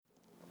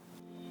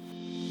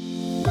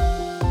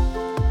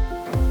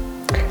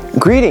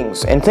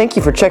Greetings, and thank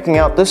you for checking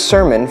out this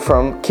sermon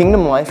from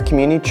Kingdom Life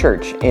Community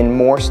Church in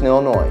Morrison,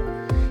 Illinois.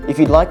 If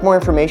you'd like more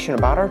information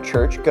about our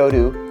church, go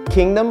to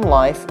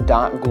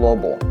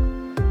kingdomlife.global.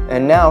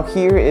 And now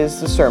here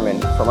is the sermon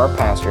from our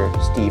pastor,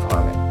 Steve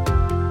Harmon.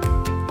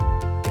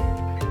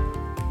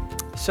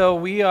 So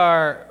we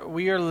are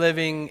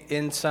living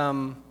in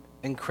some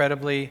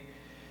incredibly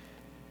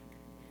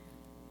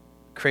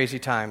crazy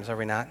times, are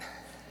we not?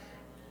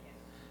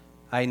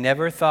 I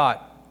never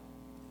thought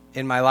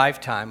in my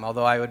lifetime,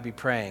 although I would be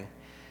praying,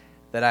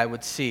 that I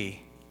would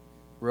see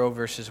Roe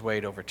versus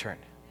Wade overturned.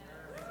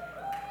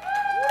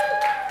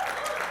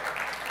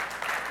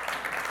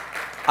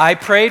 I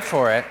prayed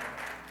for it.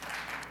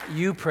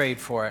 You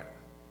prayed for it.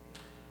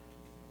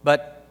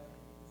 But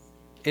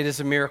it is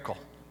a miracle.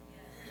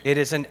 It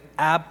is an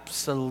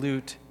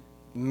absolute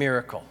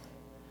miracle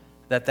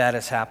that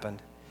has happened.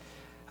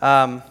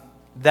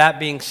 That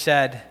being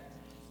said,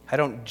 I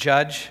don't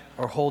judge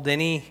or hold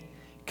any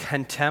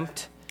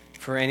contempt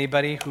for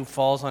anybody who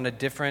falls on a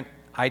different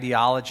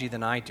ideology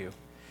than I do.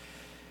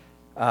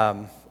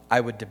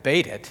 I would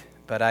debate it,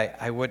 but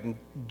I wouldn't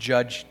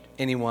judge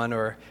anyone,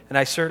 and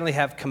I certainly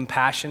have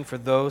compassion for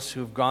those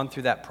who've gone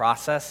through that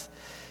process.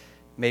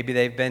 Maybe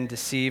they've been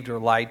deceived or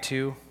lied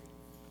to.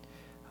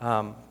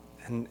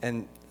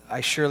 And I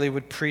surely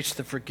would preach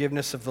the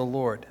forgiveness of the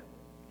Lord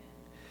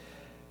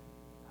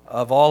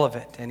of all of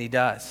it, and He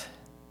does.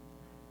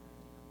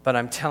 But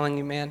I'm telling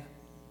you, man,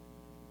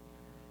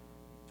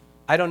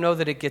 I don't know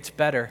that it gets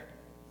better,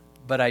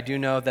 but I do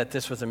know that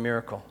this was a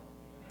miracle,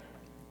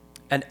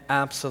 an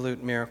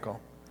absolute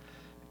miracle.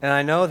 And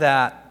I know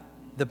that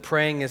the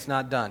praying is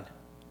not done,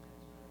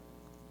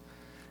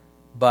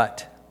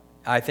 but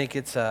I think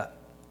it's a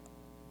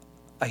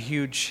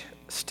huge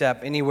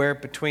step. Anywhere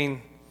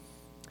between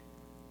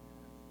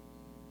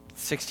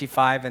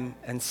 65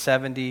 and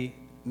 70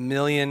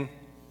 million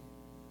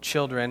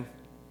children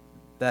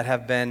that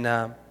have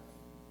been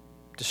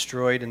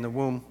destroyed in the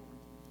womb.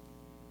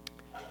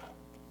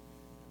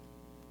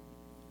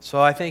 So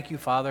I thank you,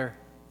 Father,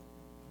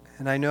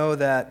 and I know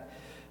that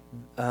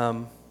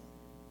the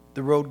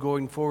road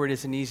going forward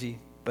isn't easy,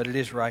 but it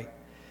is right.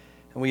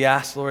 And we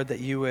ask, Lord, that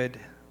you would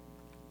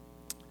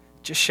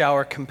just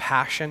shower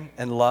compassion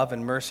and love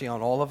and mercy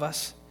on all of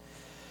us.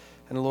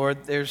 And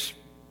Lord, there's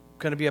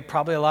going to be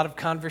probably a lot of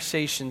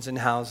conversations in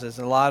houses,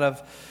 and a lot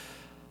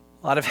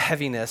of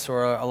heaviness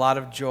or a lot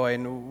of joy,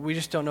 and we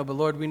just don't know. But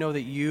Lord, we know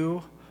that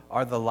you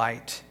are the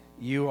light,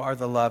 you are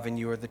the love, and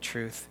you are the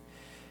truth.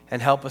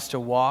 And help us to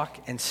walk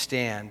and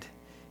stand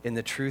in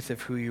the truth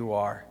of who you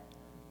are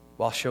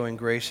while showing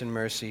grace and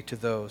mercy to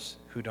those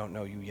who don't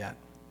know you yet.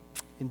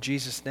 In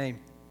Jesus'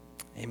 name,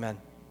 amen.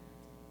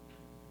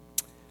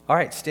 All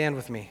right, stand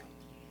with me.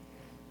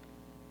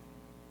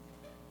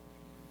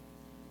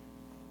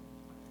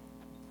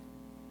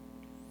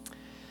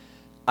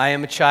 I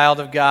am a child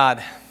of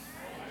God.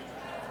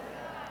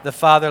 The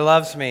Father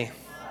loves me.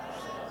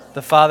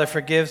 The Father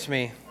forgives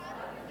me.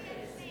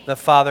 The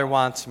Father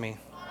wants me.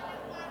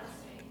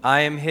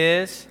 I am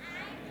His.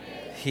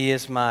 He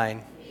is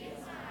mine.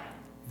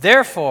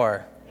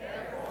 Therefore,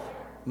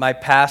 my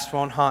past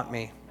won't haunt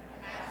me.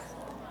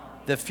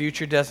 The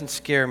future doesn't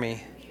scare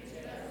me,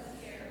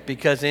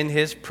 because in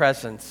His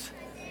presence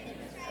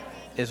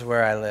is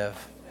where I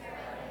live.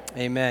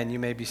 Amen. You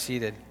may be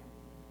seated.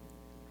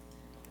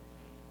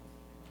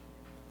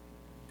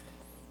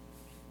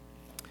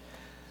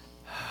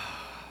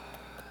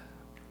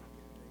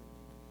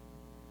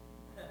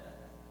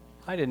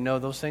 I didn't know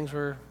those things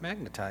were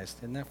magnetized.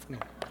 Isn't that funny?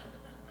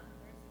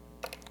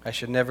 I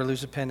should never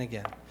lose a pen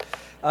again.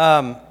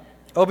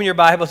 Open your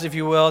Bibles, if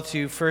you will,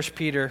 to 1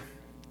 Peter.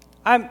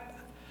 I'm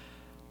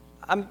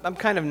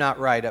kind of not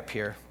right up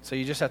here, so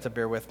you just have to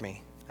bear with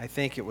me. I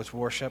think it was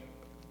worship,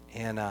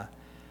 and I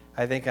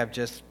think I've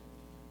just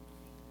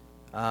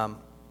one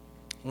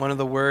of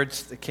the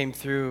words that came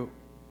through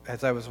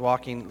as I was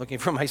walking, looking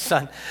for my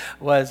son,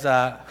 was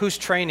who's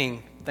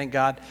training. Thank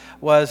God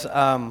was.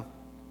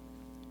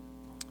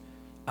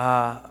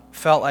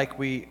 Felt like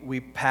we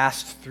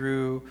passed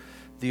through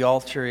the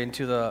altar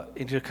into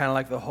kind of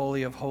like the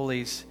Holy of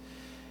Holies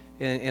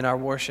in our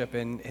worship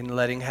and in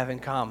letting heaven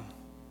come.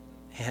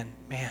 And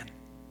man,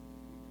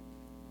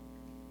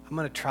 I'm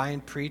going to try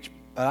and preach,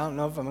 but I don't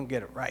know if I'm going to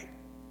get it right.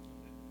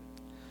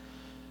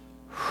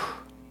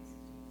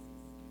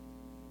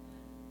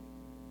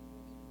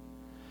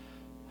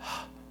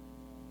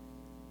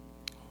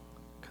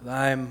 Because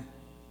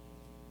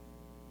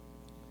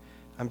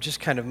I'm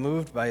just kind of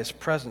moved by His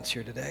presence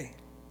here today.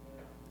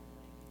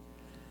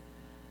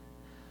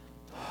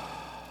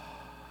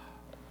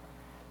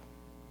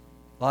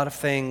 A lot of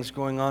things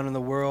going on in the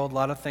world, a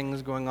lot of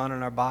things going on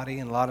in our body,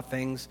 and a lot of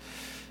things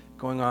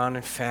going on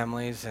in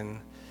families. And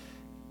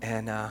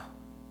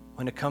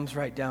when it comes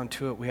right down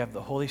to it, we have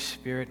the Holy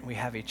Spirit and we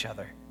have each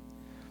other.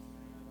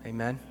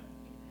 Amen?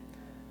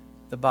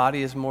 The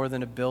body is more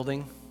than a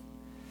building.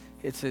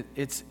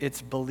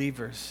 It's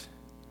believers.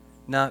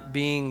 Not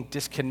being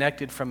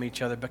disconnected from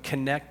each other, but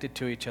connected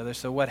to each other.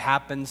 So what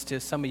happens to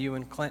some of you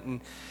in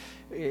Clinton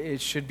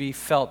it should be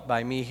felt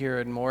by me here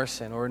in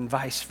Morrison, or in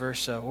vice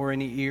versa, or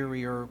in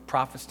Erie or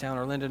Prophetstown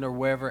or Linden or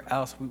wherever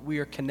else. We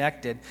are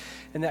connected.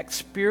 And that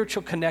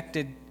spiritual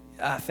connected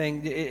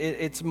thing,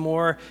 it's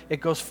more,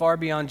 it goes far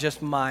beyond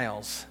just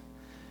miles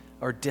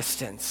or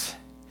distance.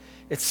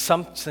 It's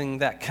something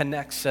that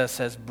connects us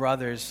as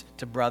brothers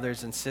to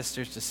brothers and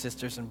sisters to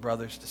sisters and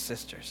brothers to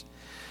sisters.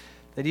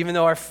 That even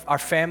though our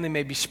family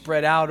may be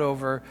spread out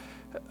over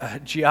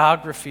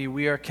geography,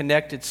 we are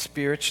connected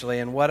spiritually,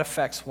 and what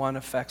affects one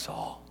affects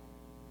all.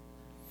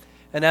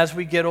 And as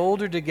we get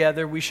older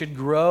together, we should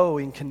grow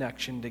in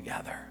connection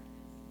together.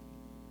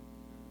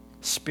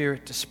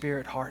 Spirit to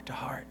spirit, heart to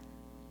heart.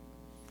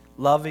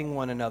 Loving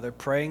one another,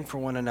 praying for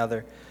one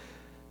another,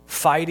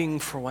 fighting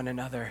for one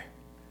another.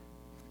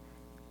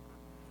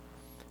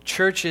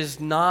 Church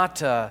is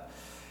not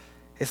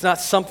it's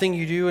not something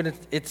you do, and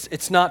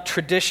it's not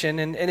tradition,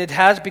 and it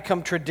has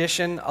become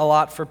tradition a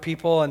lot for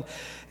people, and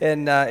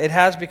it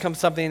has become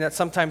something that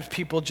sometimes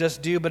people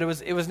just do, but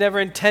it was never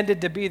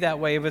intended to be that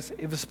way. It was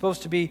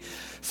supposed to be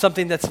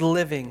something that's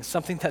living,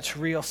 something that's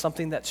real,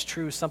 something that's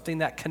true, something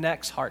that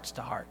connects hearts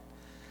to heart.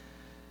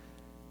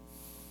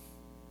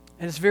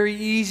 And it's very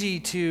easy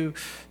to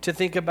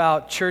think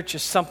about church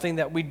as something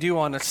that we do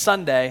on a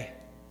Sunday,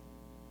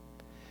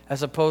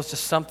 as opposed to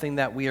something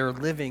that we are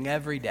living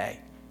every day.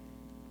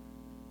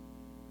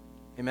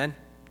 Amen?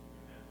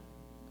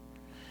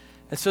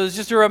 And so it's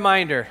just a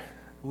reminder,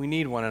 we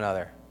need one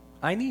another.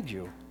 I need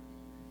you.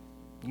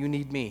 You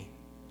need me.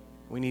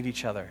 We need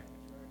each other.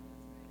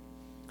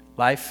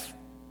 Life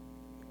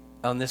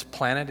on this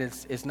planet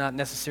is not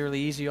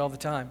necessarily easy all the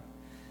time,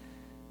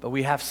 but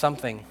we have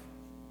something.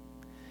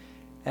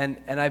 And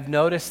I've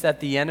noticed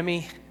that the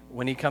enemy,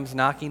 when he comes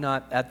knocking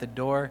at the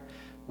door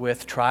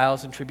with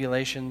trials and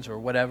tribulations or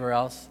whatever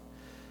else,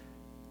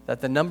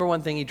 that the number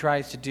one thing he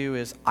tries to do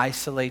is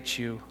isolate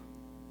you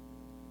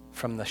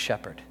from the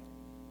shepherd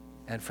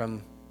and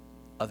from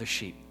other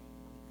sheep.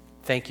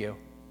 Thank you.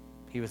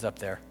 He was up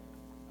there.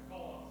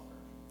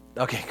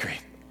 Okay, great.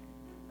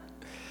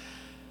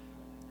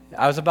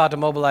 I was about to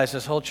mobilize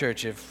this whole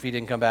church if he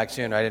didn't come back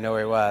soon. I didn't know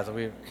where he was.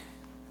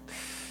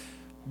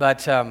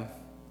 But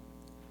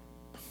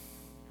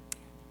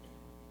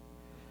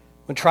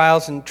when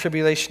trials and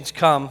tribulations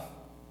come,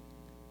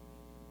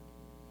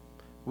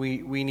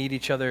 we need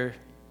each other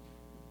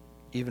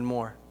even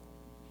more.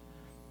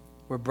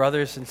 We're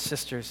brothers and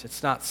sisters.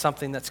 It's not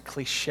something that's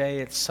cliche.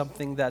 It's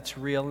something that's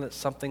real, and it's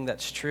something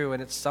that's true,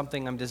 and it's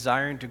something I'm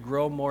desiring to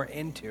grow more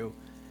into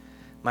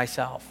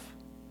myself.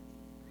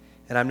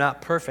 And I'm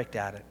not perfect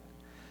at it,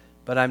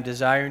 but I'm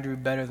desiring to be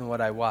better than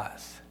what I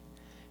was.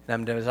 And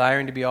I'm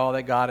desiring to be all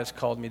that God has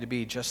called me to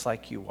be, just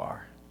like you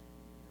are.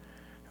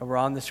 And we're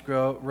on this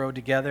road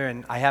together,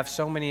 and I have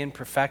so many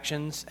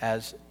imperfections,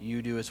 as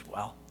you do as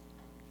well.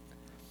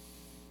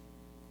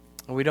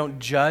 And we don't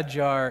judge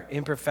our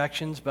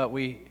imperfections, but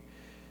we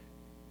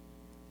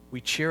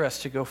cheer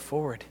us to go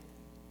forward.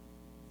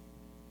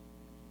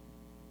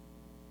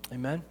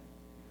 Amen?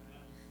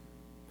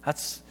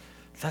 That's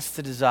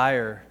the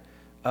desire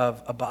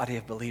of a body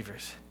of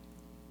believers.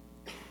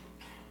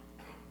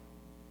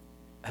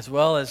 As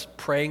well as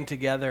praying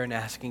together and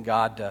asking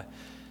God to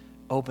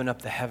open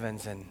up the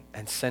heavens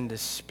and send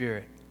His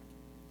Spirit.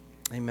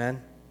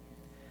 Amen?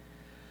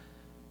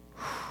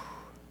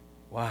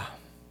 Wow.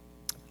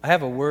 I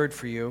have a word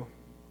for you.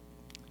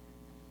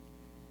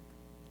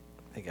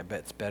 I bet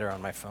it's better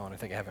on my phone. I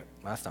think I have it.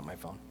 Well, that's not my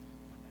phone.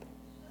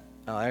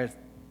 Oh,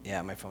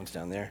 my phone's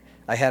down there.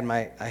 I had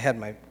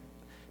my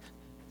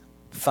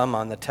thumb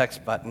on the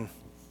text button.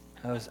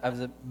 I was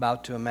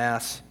about to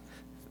amass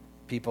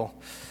people.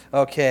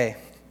 Okay,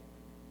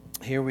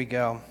 here we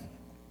go.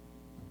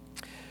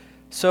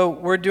 So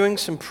we're doing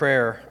some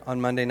prayer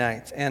on Monday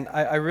nights, and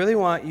I really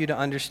want you to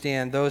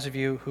understand, those of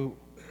you who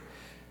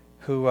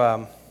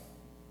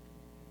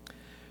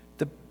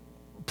the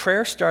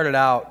prayer started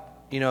out,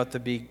 at the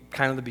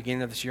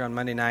beginning of this year on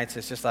Monday nights.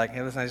 It's just like,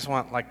 hey, listen, I just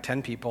want like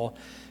 10 people,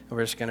 and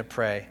we're just going to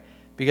pray.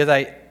 Because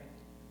I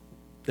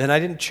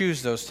didn't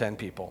choose those 10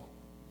 people.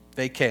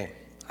 They came.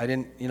 I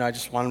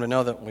just wanted them to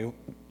know that we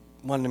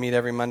wanted to meet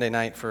every Monday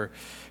night for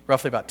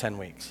roughly about 10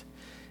 weeks.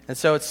 And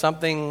so it's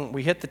something,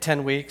 we hit the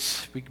 10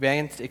 weeks, we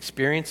began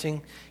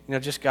experiencing,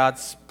 just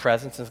God's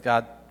presence and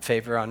God's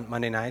favor on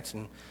Monday nights,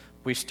 and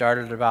we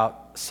started at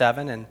about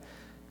 7, and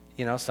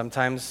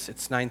sometimes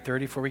it's 9:30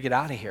 before we get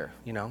out of here.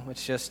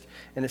 It's just,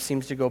 and it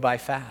seems to go by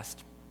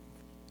fast.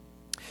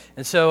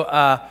 And so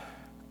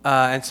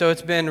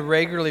it's been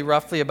regularly,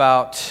 roughly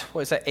about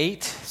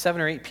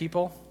 7 or 8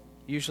 people,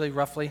 usually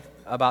roughly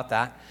about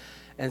that.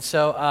 And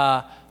so,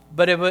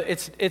 but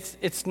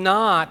it's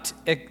not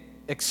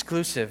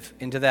exclusive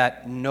into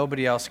that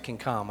nobody else can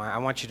come. I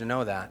want you to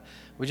know that.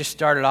 We just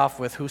started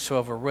off with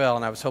whosoever will,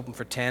 and I was hoping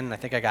for 10, and I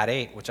think I got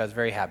 8, which I was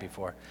very happy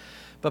for.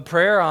 But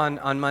prayer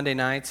on Monday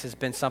nights has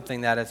been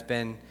something that has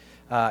been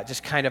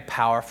just kind of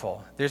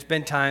powerful. There's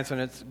been times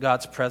when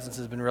God's presence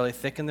has been really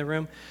thick in the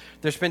room.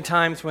 There's been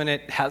times when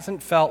it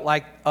hasn't felt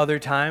like other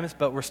times,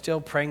 but we're still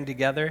praying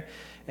together,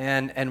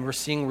 and we're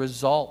seeing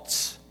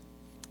results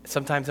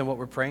sometimes in what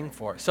we're praying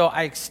for. So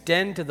I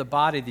extend to the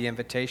body the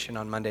invitation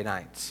on Monday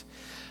nights.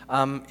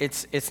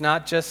 It's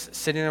not just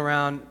sitting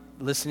around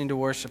listening to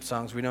worship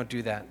songs. We don't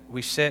do that.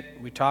 We sit,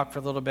 we talk for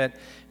a little bit,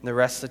 and the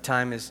rest of the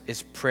time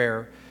is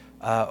prayer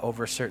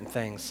over certain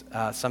things.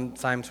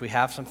 Sometimes we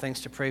have some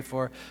things to pray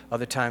for.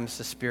 Other times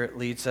the Spirit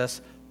leads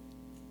us.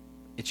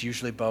 It's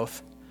usually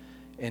both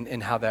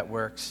in how that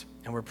works.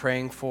 And we're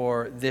praying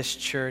for this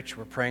church.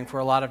 We're praying for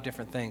a lot of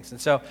different things.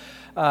 And so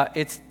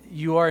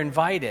you are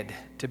invited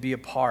to be a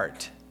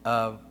part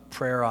of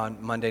prayer on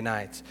Monday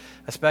nights,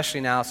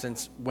 especially now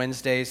since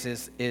Wednesdays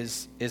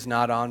is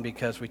not on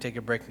because we take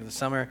a break into the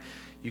summer.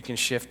 You can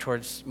shift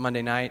towards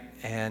Monday night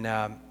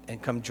and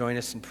come join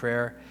us in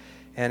prayer.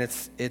 And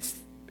it's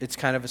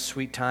kind of a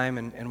sweet time,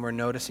 and we're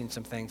noticing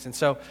some things. And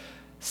so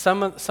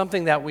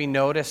something that we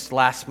noticed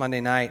last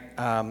Monday night,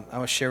 I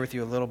want to share with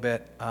you a little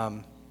bit,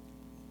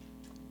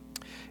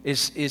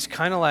 is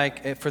kind of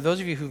like, for those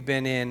of you who've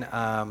been in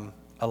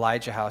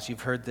Elijah House,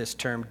 you've heard this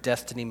term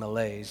destiny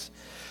malaise,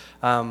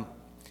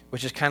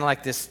 which is kind of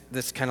like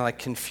this kind of like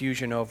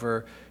confusion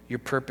over your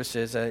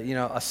purposes,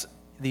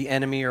 the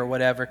enemy or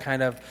whatever,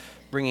 kind of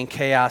bringing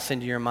chaos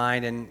into your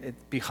mind and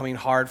it becoming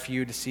hard for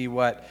you to see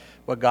what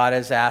God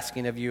is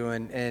asking of you,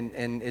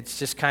 and it's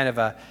just kind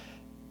of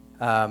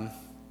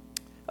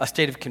a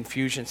state of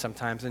confusion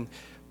sometimes. And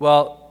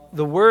well,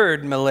 the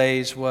word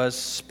malaise was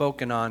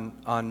spoken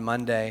on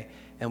Monday,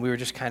 and we were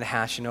just kind of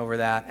hashing over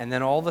that. And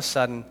then all of a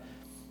sudden,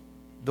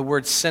 the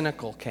word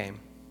cynical came.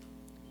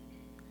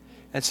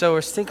 And so I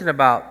was thinking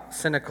about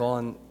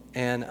cynical,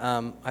 and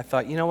I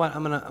thought, you know what?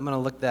 I'm gonna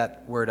look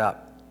that word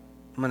up.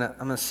 I'm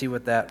gonna see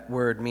what that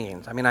word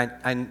means. I mean,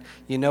 I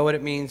you know what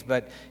it means,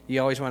 but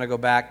you always want to go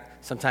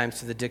back sometimes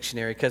to the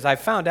dictionary, because I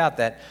found out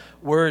that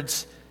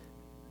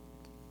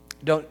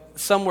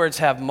some words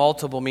have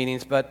multiple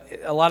meanings, but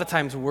a lot of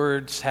times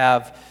words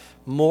have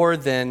more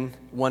than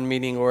one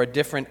meaning or a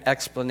different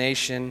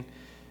explanation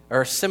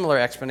or a similar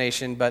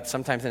explanation, but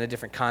sometimes in a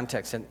different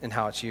context in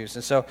how it's used.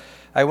 And so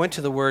I went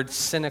to the word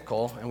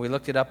cynical, and we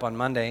looked it up on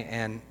Monday,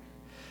 and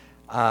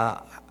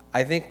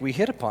I think we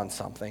hit upon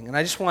something. And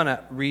I just want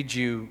to read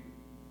you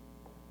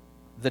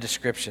the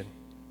description.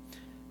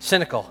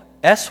 Cynical,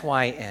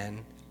 Synical.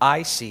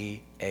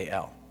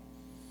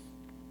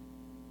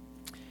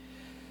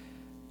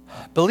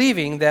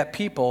 Believing that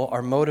people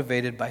are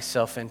motivated by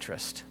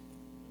self-interest,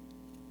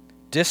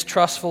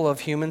 distrustful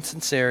of human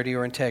sincerity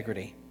or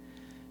integrity.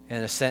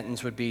 And a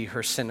sentence would be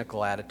her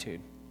cynical attitude,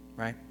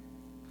 right?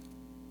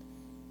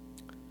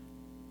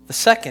 The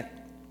second,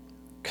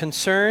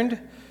 concerned,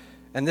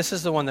 and this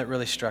is the one that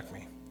really struck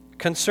me,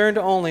 concerned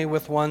only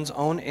with one's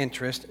own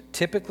interest,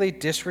 typically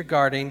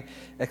disregarding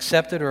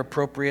accepted or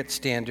appropriate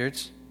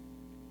standards.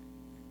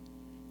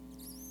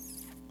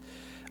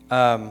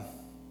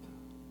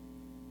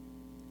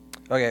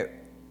 Okay,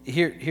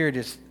 here it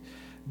is.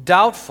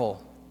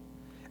 Doubtful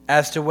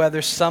as to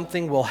whether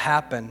something will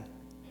happen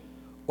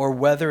or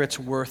whether it's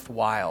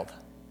worthwhile.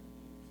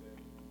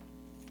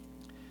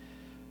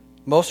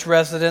 Most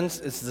residents,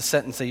 it's the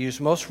sentence they use,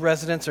 most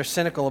residents are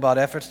cynical about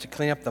efforts to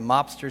clean up the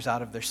mobsters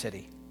out of their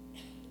city.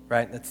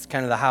 Right? That's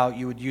kind of how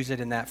you would use it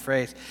in that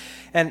phrase.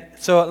 And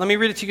so let me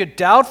read it to you.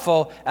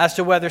 Doubtful as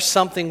to whether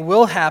something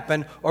will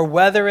happen or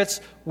whether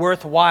it's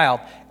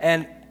worthwhile.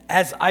 And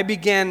as I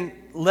began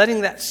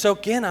letting that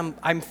soak in,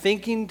 I'm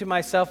thinking to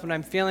myself, and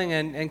I'm feeling,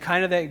 and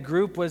kind of that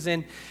group was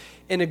in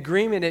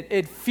agreement.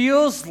 It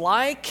feels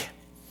like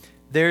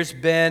there's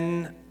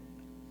been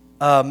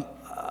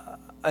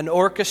an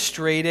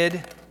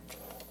orchestrated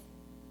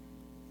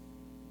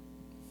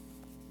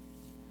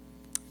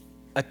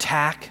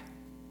attack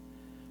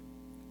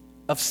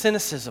of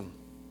cynicism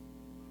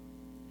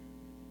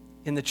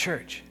in the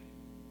church.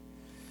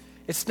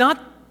 It's not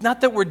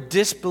that we're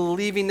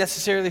disbelieving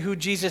necessarily who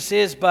Jesus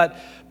is, but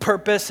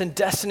purpose and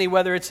destiny,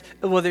 whether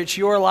it's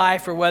your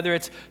life or whether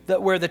it's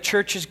where the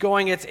church is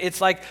going.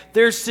 It's like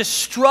there's this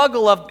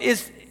struggle of,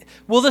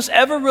 will this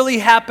ever really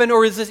happen,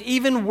 or is this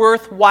even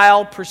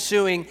worthwhile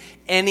pursuing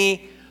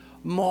any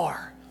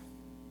more?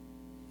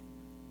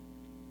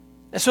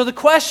 And so the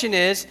question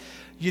is,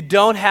 you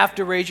don't have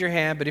to raise your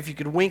hand, but if you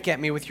could wink at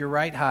me with your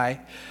right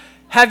eye,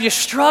 have you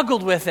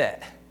struggled with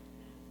it?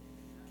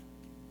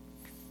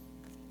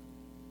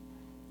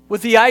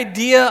 With the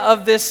idea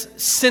of this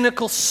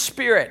cynical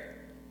spirit?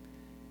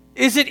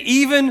 Is it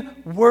even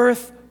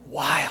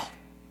worthwhile?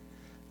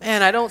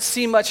 Man, I don't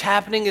see much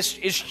happening. Is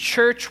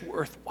church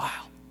worthwhile?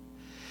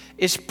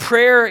 Is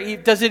prayer,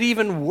 does it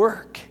even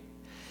work?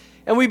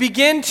 And we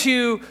begin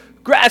to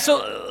grasp.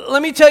 So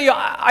let me tell you,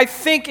 I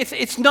think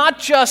it's not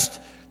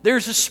just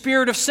there's a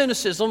spirit of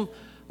cynicism,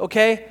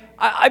 okay?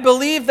 I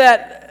believe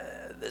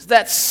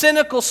that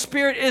cynical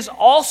spirit is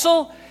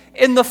also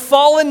in the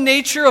fallen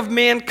nature of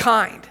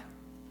mankind,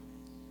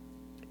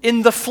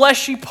 in the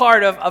fleshy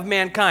part of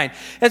mankind.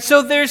 And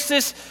so there's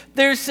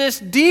this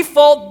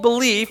default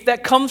belief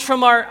that comes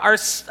from our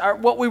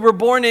what we were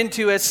born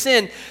into as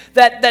sin,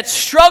 that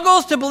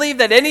struggles to believe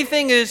that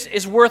anything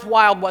is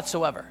worthwhile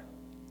whatsoever.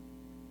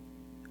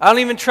 I don't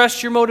even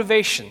trust your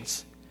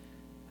motivations.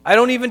 I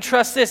don't even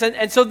trust this.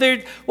 And so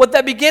what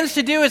that begins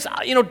to do is,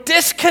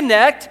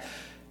 disconnect,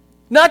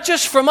 not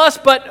just from us,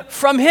 but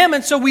from him.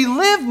 And so we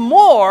live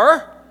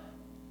more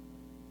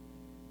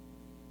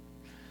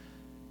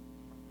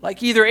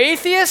like either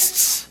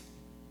atheists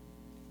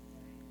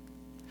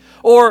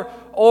or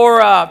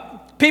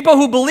people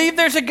who believe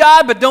there's a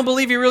God but don't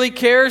believe he really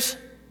cares.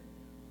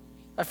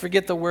 I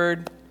forget the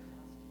word.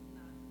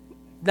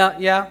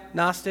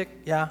 Gnostic,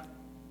 yeah.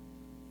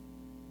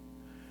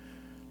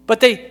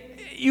 But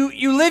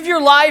you live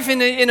your life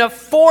in a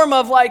form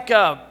of like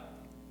a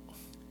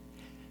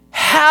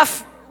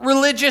half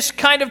religious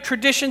kind of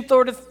tradition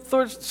sort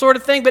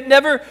of thing, but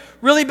never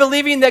really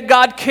believing that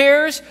God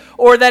cares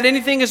or that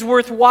anything is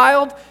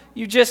worthwhile.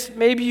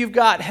 Maybe you've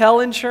got hell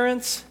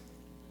insurance,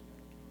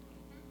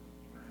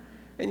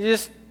 and you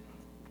just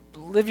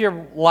live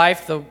your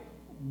life the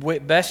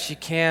best you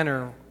can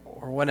or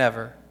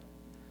whatever.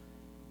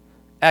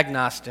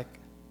 Agnostic.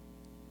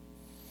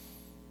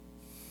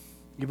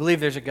 You believe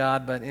there's a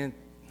God, but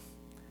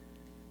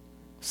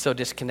so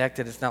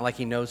disconnected, it's not like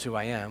he knows who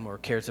I am or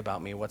cares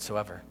about me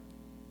whatsoever.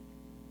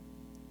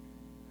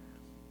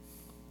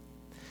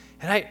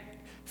 And I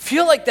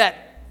feel like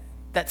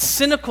that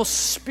cynical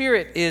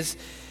spirit is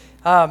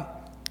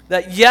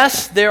that,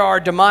 yes, there are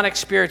demonic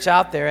spirits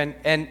out there,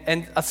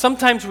 and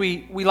sometimes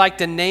we like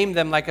to name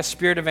them like a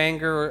spirit of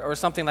anger or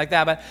something like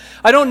that, but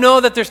I don't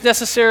know that there's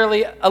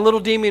necessarily a little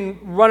demon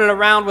running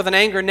around with an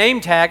anger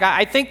name tag.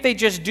 I think they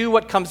just do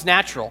what comes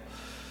natural,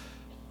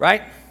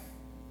 right?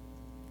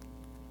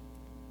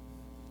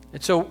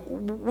 And so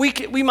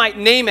we might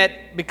name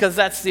it because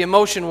that's the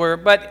emotion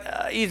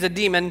but he's a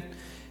demon,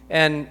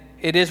 and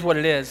it is what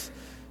it is.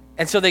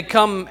 And so they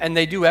come and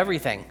they do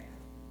everything.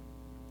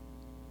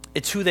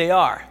 It's who they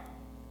are.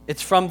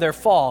 It's from their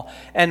fall.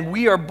 And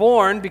we are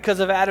born, because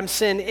of Adam's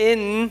sin,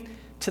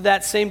 into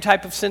that same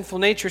type of sinful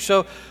nature.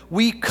 So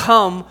we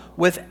come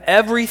with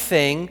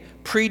everything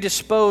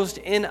predisposed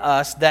in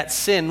us that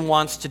sin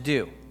wants to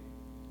do.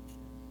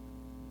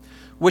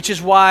 Which is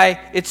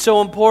why it's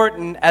so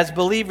important as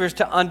believers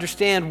to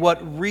understand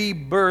what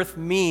rebirth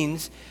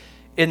means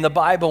in the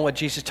Bible and what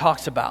Jesus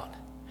talks about.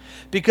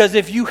 Because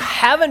if you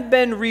haven't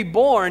been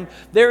reborn,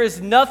 there is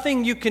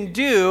nothing you can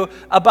do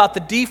about the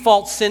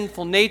default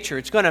sinful nature.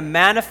 It's going to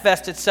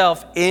manifest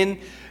itself in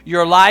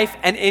your life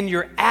and in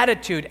your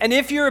attitude. And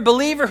if you're a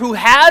believer who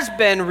has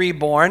been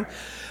reborn,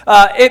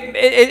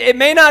 it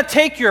may not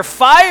take your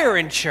fire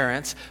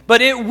insurance, but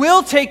it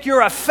will take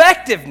your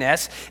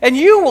effectiveness, and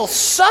you will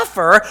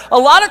suffer a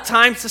lot of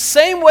times the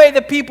same way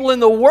that people in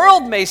the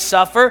world may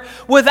suffer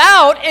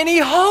without any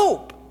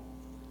hope.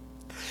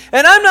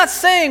 And I'm not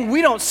saying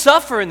we don't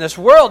suffer in this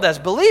world as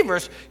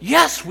believers.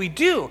 Yes, we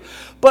do.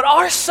 But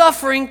our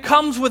suffering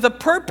comes with a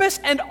purpose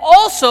and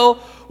also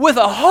with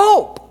a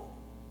hope.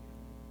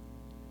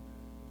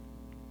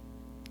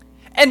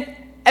 And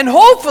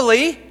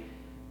hopefully,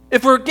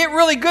 if we get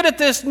really good at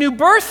this new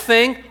birth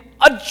thing,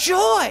 a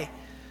joy.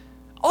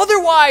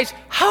 Otherwise,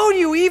 how do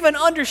you even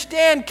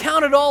understand,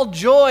 count it all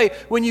joy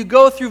when you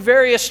go through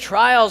various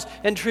trials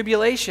and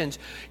tribulations?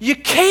 You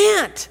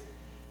can't.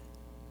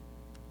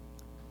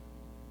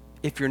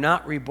 If you're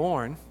not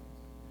reborn,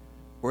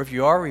 or if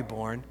you are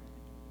reborn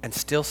and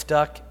still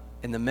stuck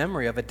in the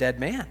memory of a dead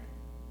man.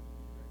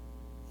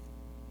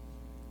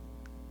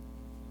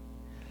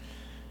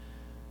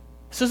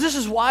 So this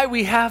is why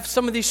we have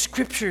some of these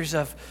scriptures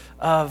of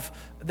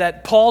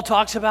that Paul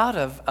talks about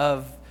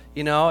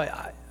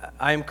I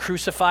am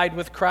crucified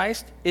with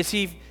Christ. Is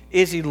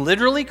he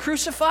literally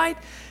crucified?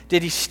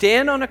 Did he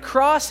stand on a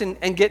cross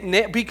and get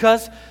nailed?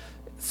 Because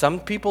some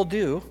people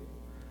do.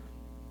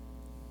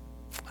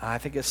 I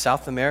think it's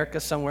South America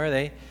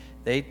somewhere.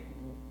 They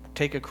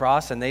take a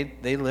cross and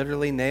they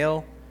literally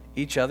nail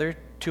each other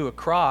to a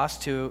cross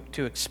to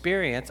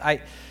experience.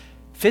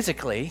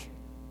 Physically,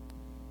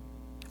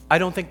 I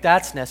don't think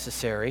that's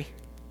necessary.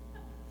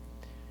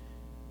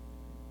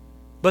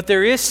 But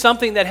there is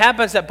something that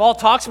happens that Paul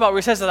talks about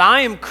where he says that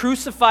I am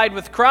crucified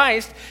with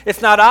Christ.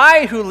 It's not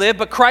I who live,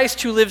 but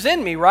Christ who lives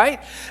in me,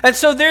 right? And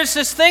so there's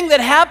this thing that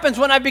happens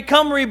when I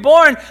become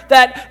reborn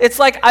that it's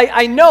like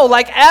I know,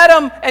 like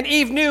Adam and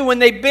Eve knew when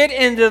they bit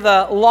into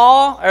the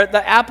law, or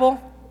the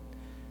apple,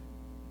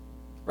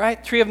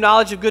 right? Tree of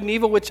knowledge of good and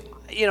evil, which,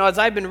 as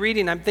I've been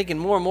reading, I'm thinking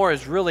more and more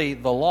is really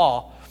the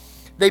law.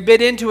 They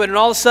bit into it, and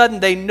all of a sudden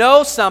they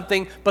know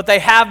something, but they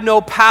have no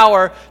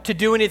power to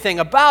do anything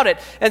about it.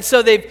 And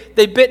so they've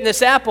bitten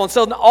this apple, and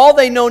so all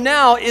they know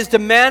now is to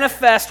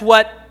manifest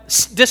what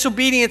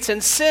disobedience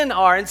and sin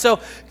are. And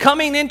so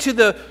coming into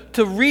the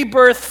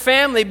rebirth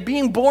family,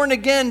 being born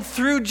again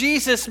through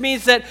Jesus,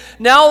 means that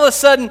now all of a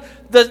sudden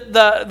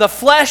the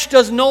flesh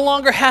no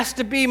longer has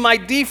to be my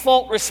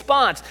default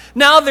response.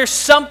 Now there's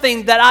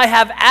something that I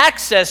have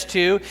access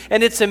to,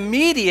 and it's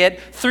immediate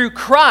through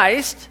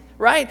Christ.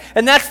 Right?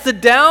 And that's the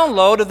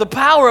download of the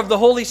power of the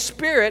Holy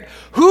Spirit,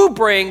 who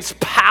brings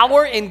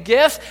power and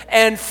gifts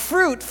and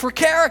fruit for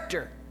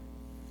character.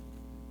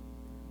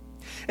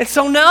 And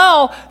so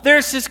now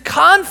there's this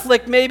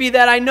conflict maybe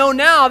that I know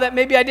now that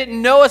maybe I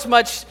didn't know as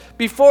much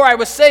before I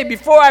was saved.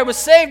 Before I was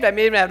saved, I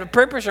maybe had a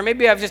purpose, or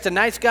maybe I was just a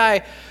nice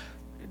guy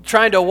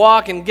trying to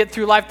walk and get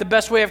through life the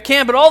best way I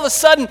can. But all of a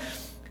sudden,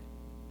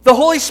 the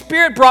Holy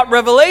Spirit brought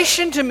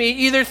revelation to me,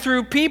 either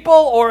through people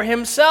or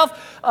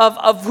himself,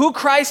 of who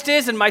Christ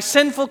is and my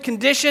sinful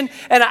condition,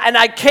 and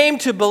I came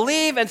to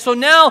believe. And so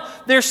now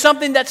there's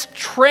something that's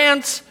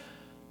transformed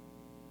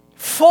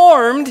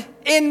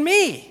in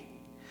me.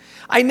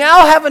 I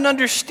now have an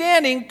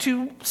understanding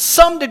to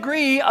some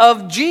degree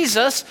of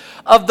Jesus,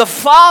 of the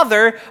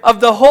Father,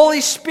 of the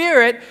Holy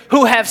Spirit,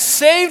 who have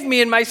saved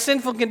me in my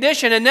sinful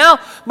condition. And now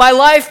my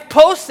life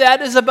post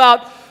that is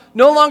about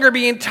no longer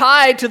being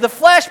tied to the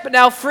flesh, but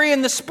now free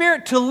in the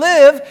Spirit to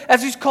live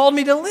as He's called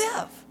me to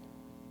live.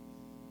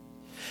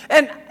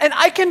 And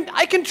I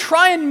can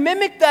try and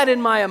mimic that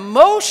in my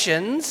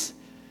emotions.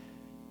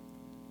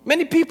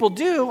 Many people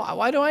do.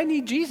 Why do I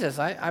need Jesus?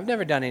 I've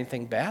never done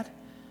anything bad.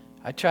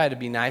 I try to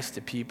be nice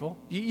to people.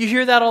 You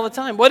hear that all the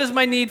time. What is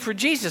my need for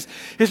Jesus?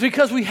 It's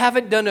because we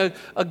haven't done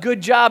a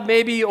good job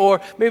maybe,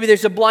 or maybe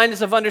there's a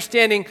blindness of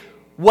understanding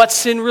what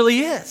sin really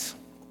is.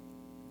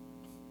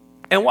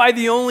 And why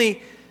the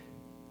only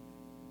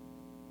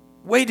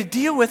way to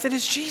deal with it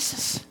is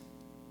Jesus.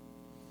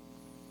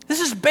 This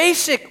is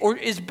basic, or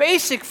is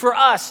basic for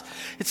us.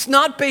 It's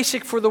not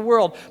basic for the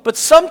world. But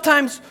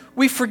sometimes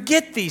we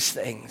forget these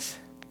things.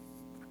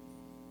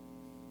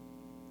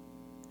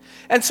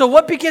 And so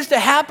what begins to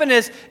happen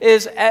is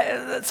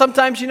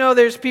sometimes,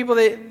 there's people,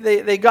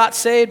 they got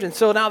saved, and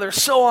so now they're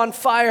so on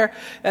fire,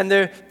 and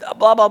they're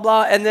blah, blah,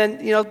 blah. And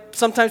then,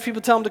 sometimes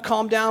people tell them to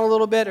calm down a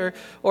little bit,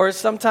 or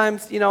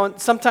sometimes,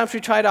 sometimes we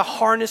try to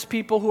harness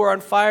people who are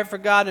on fire for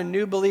God and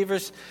new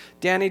believers.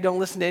 Danny, don't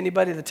listen to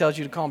anybody that tells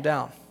you to calm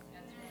down.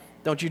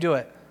 Don't you do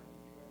it.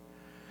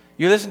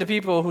 You listen to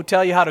people who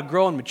tell you how to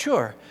grow and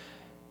mature,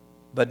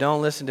 but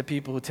don't listen to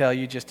people who tell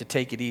you just to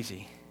take it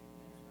easy.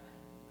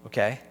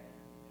 Okay?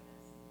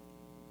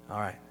 All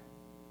right.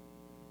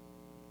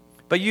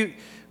 But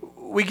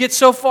we get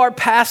so far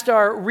past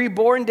our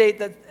reborn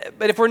date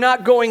but if we're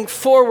not going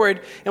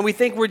forward and we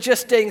think we're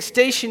just staying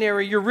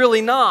stationary, you're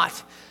really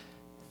not.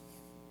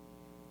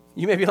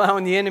 You may be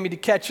allowing the enemy to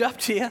catch up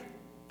to you.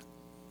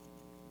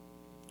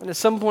 And at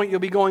some point you'll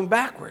be going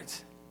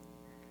backwards.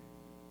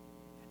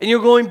 And you're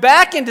going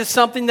back into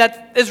something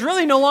that is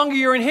really no longer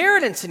your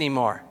inheritance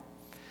anymore.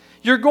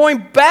 You're going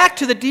back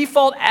to the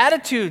default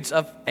attitudes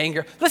of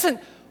anger. Listen,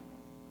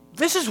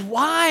 this is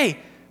why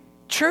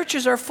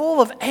churches are full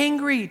of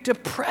angry,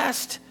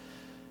 depressed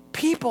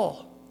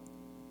people.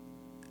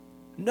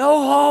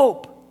 No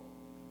hope.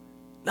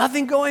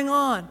 Nothing going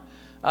on.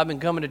 I've been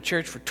coming to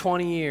church for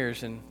 20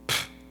 years and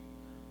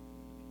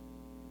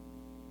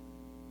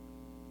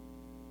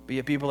but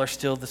yet people are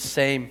still the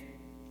same.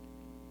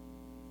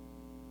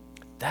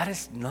 That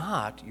is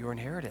not your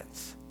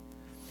inheritance.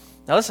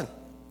 Now listen,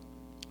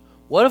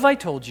 what if I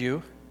told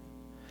you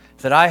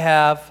that I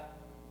have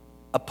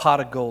a pot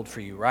of gold for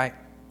you, right?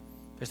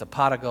 There's a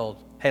pot of gold.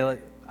 Hey, look,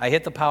 I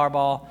hit the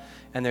Powerball,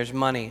 and there's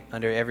money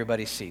under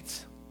everybody's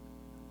seats.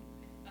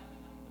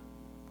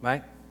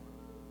 Right?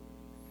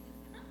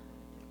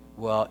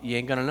 Well, you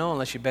ain't going to know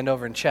unless you bend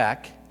over and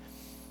check.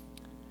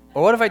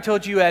 Or what if I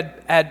told you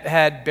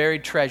had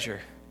buried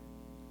treasure?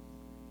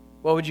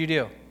 What would you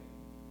do?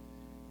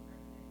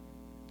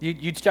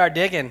 You'd start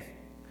digging.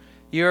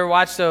 You ever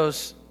watch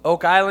those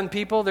Oak Island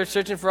people? They're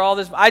searching for all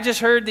this. I just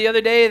heard the other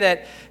day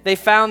that they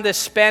found this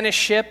Spanish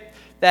ship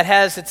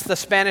that it's the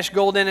Spanish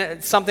gold in it.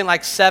 It's something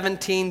like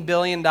 $17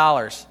 billion.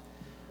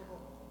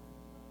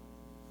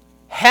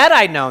 Had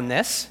I known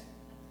this,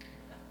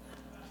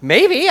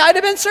 maybe I'd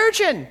have been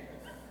searching.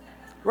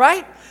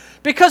 Right?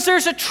 Because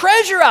there's a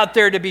treasure out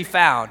there to be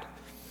found.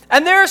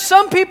 And there are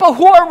some people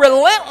who are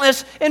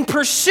relentless in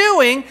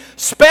pursuing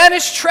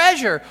Spanish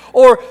treasure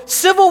or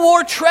Civil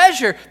War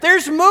treasure.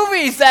 There's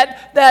movies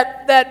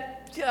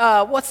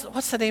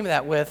what's the name of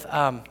that with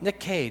Nick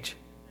Cage?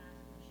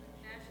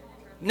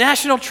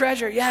 National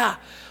Treasure, yeah.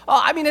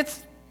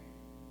 It's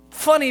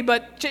funny,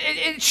 but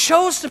it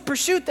shows the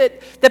pursuit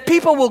that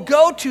people will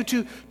go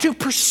to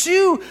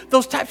pursue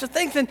those types of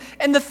things.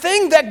 And the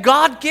thing that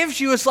God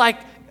gives you is like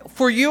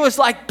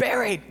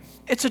buried.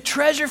 It's a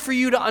treasure for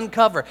you to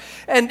uncover.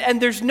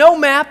 And there's no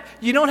map.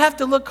 You don't have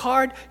to look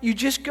hard. You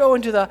just go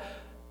into the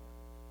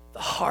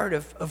heart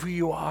of who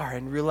you are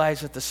and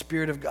realize that the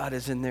Spirit of God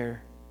is in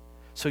there.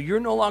 So you're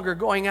no longer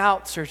going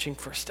out searching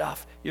for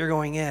stuff. You're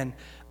going in,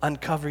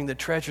 uncovering the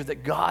treasure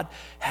that God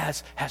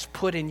has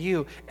put in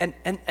you. And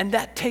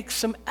that takes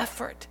some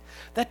effort.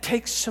 That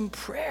takes some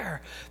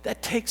prayer.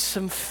 That takes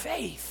some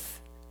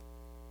faith.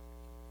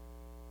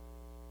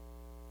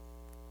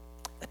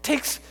 That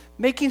takes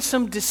making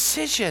some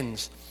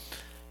decisions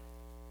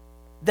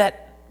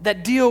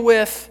that deal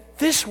with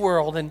this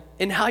world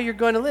and how you're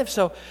going to live.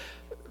 So,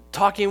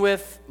 talking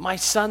with my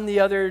son the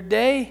other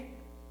day,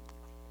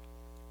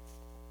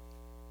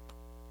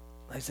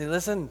 I say,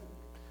 listen,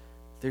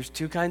 there's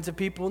two kinds of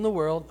people in the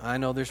world. I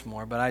know there's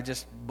more, but I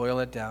just boil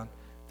it down.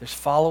 There's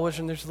followers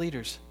and there's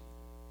leaders.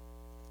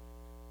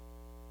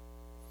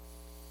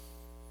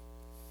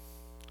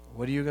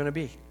 What are you going to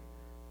be?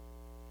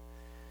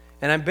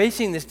 And I'm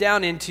basing this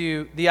down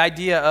into the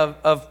idea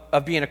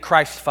of being a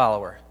Christ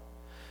follower,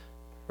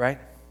 right?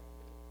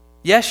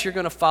 Yes, you're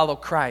going to follow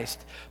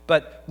Christ,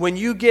 but when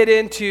you get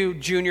into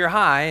junior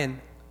high,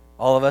 and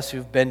all of us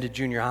who've been to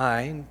junior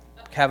high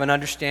have an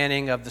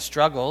understanding of the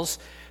struggles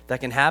that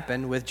can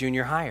happen with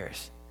junior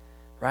hires,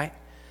 right?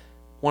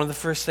 One of the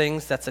first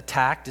things that's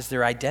attacked is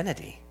their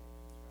identity.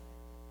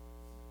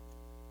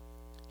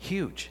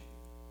 Huge.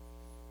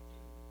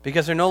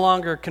 Because they're no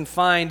longer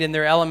confined in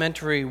their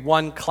elementary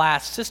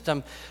one-class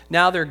system.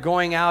 Now they're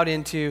going out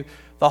into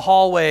the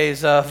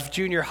hallways of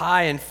junior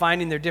high and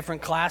finding their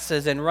different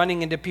classes and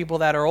running into people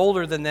that are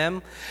older than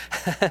them,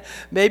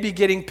 maybe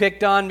getting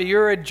picked on,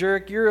 you're a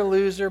jerk, you're a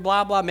loser,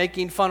 blah, blah,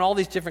 making fun, all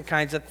these different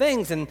kinds of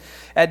things. And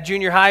at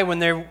junior high, when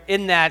they're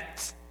in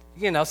that,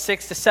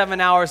 6 to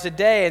 7 hours a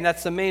day, and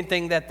that's the main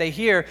thing that they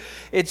hear,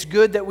 it's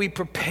good that we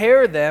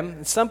prepare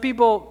them. Some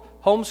people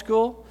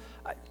homeschool.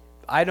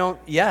 I don't,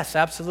 yes,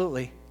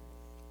 absolutely.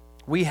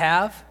 We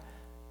have,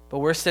 but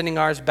we're sending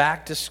ours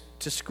back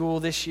to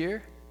school this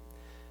year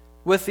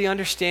with the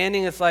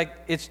understanding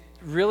it's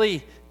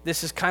really,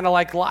 this is kind of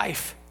like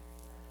life.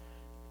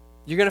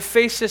 You're going to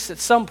face this at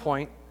some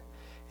point,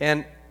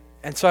 and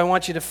so I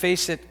want you to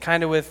face it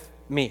kind of with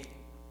me.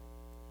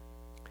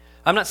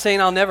 I'm not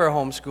saying I'll never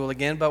homeschool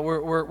again, but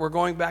we're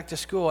going back to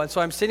school. And so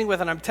I'm sitting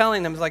with and I'm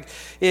telling them,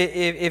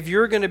 if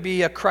you're going to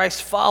be a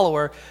Christ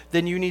follower,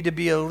 then you need to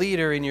be a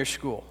leader in your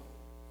school.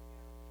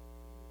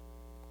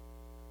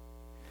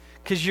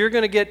 Because you're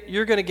going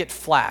to get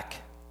flack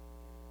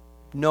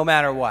no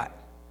matter what.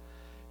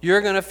 You're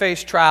going to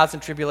face trials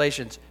and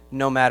tribulations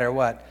no matter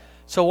what.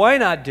 So why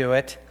not do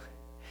it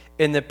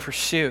in the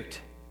pursuit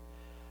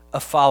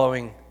of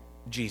following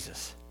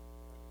Jesus?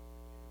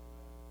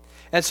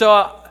 And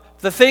so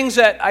the things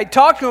that I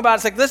talked to him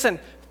about, it's listen,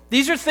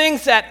 these are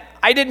things that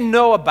I didn't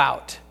know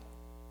about.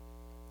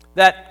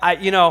 That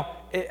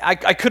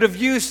I could have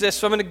used this,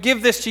 so I'm going to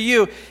give this to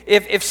you.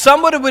 If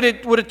somebody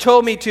would have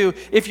told me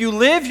if you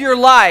live your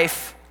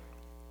life,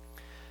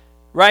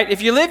 right,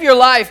 if you live your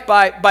life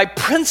by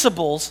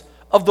principles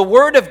of the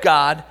Word of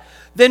God,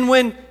 then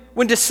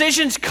when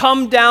decisions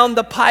come down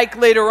the pike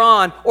later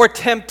on, or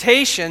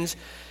temptations,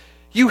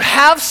 you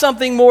have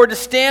something more to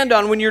stand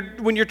on when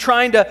you're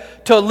trying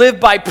to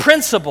live by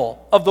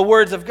principle of the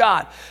words of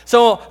God.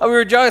 So we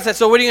were joking, I said,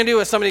 so what are you going to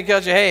do if somebody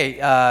tells you,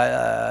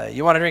 hey,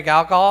 you want to drink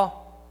alcohol?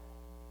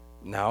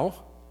 No.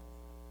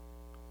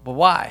 But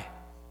why?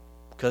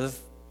 Because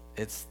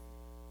it's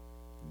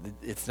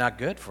not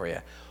good for you.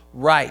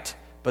 Right.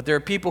 But there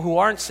are people who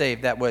aren't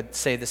saved that would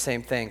say the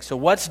same thing. So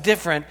what's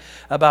different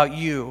about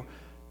you,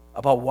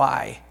 about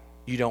why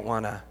you don't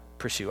want to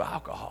pursue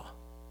alcohol?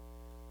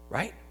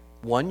 Right?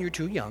 One, you're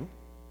too young.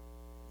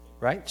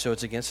 Right? So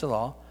it's against the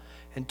law.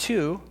 And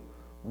two,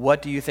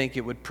 what do you think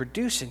it would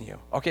produce in you?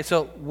 Okay,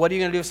 so what are you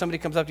going to do if somebody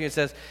comes up to you and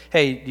says,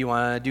 hey, do you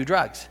want to do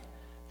drugs?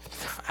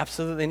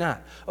 Absolutely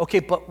not. Okay,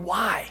 but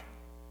why?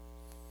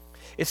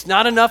 It's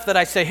not enough that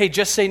I say, hey,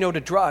 just say no to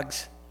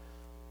drugs.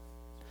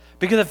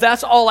 Because if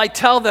that's all I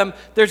tell them,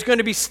 there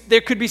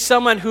could be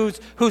someone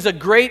who's a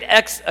great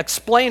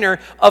explainer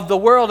of the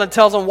world and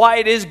tells them why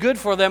it is good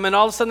for them, and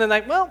all of a sudden they're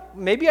like, well,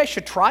 maybe I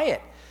should try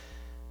it.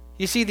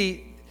 You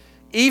see,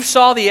 Eve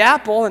saw the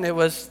apple and it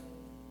was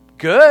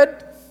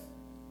good,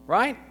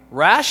 right?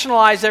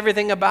 Rationalized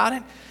everything about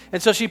it.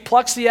 And so she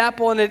plucks the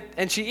apple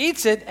and she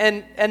eats it,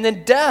 and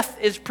then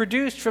death is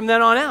produced from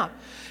then on out.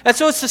 And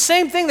so it's the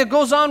same thing that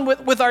goes on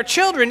with our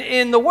children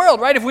in the world,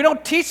 right? If we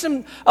don't teach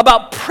them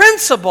about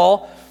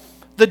principle,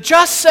 the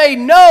just say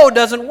no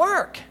doesn't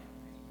work.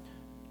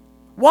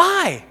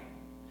 Why?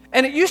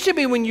 And it used to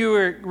be when you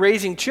were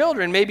raising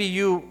children, maybe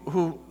you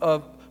who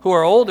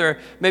are older,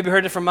 maybe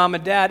heard it from mom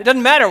and dad. It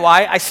doesn't matter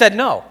why, I said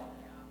no.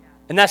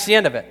 And that's the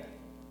end of it.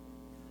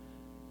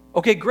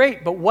 Okay,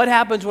 great, but what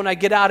happens when I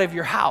get out of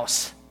your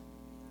house?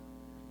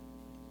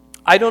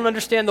 I don't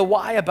understand the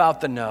why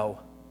about the no.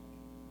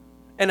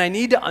 And I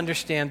need to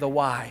understand the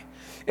why.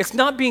 It's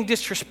not being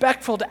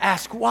disrespectful to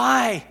ask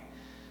why.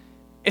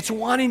 It's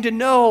wanting to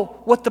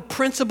know what the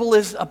principle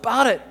is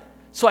about it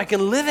so I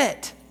can live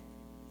it,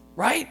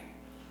 right?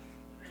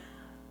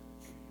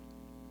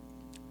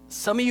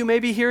 Some of you may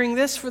be hearing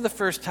this for the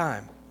first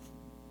time.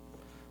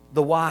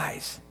 The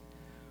whys.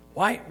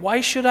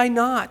 Why should I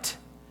not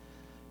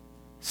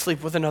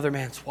sleep with another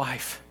man's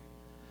wife?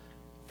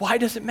 Why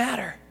does it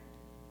matter?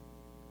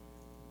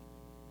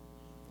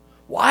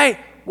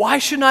 Why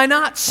should I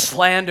not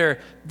slander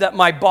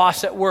my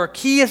boss at work?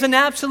 He is an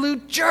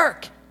absolute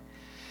jerk.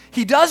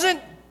 He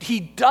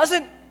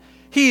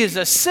is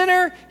a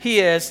sinner. He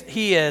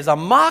is a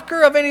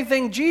mocker of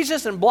anything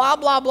Jesus and blah,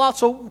 blah, blah.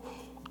 So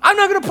I'm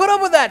not going to put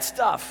up with that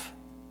stuff.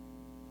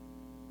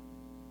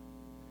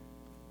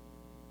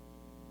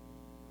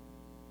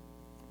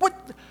 What?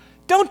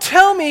 Don't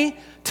tell me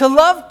to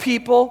love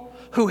people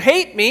who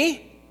hate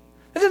me.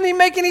 It doesn't even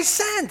make any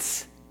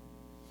sense.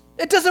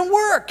 It doesn't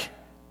work.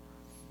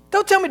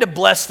 Don't tell me to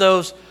bless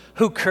those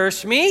who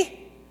curse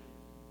me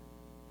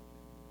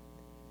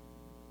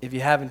if you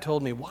haven't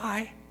told me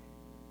why.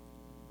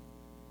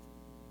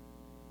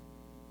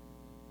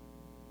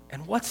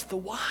 And what's the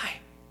why?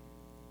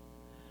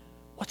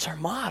 What's our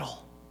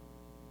model?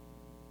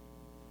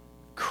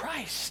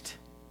 Christ.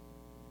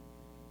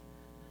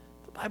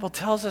 The Bible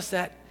tells us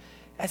that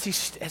as he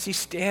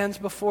stands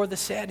before the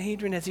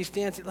Sanhedrin,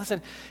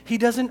 listen, he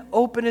doesn't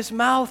open his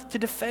mouth to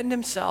defend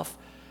himself.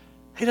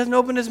 He doesn't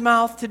open his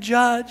mouth to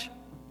judge.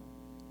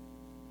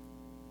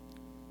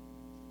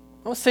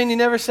 I'm not saying he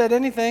never said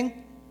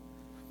anything,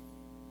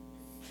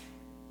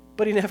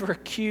 but he never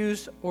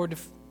accused or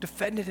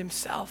defended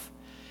himself.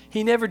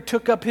 He never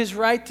took up his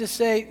right to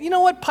say, you know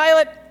what,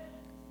 Pilate,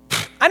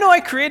 I know I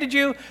created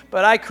you,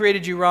 but I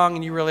created you wrong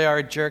and you really are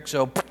a jerk,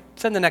 so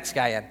send the next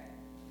guy in.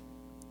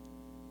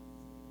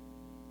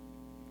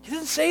 He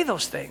doesn't say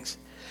those things.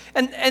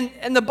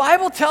 And the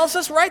Bible tells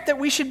us, right, that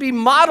we should be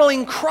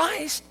modeling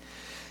Christ.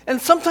 And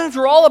sometimes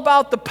we're all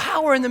about the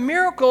power and the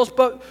miracles,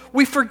 but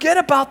we forget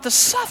about the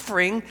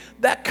suffering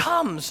that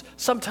comes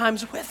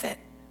sometimes with it.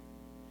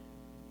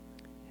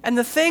 And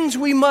the things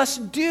we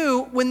must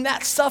do when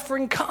that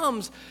suffering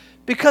comes,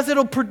 because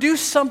it'll produce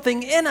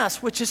something in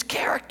us, which is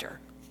character.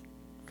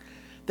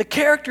 The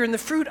character and the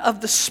fruit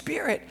of the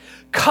Spirit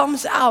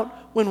comes out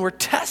when we're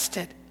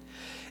tested.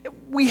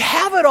 We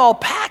have it all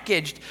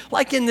packaged,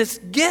 like in this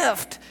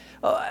gift,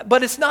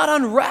 but it's not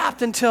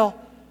unwrapped until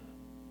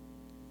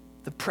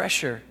the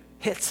pressure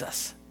hits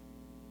us.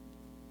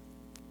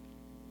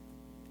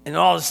 And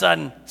all of a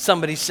sudden,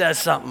 somebody says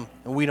something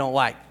and we don't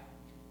like.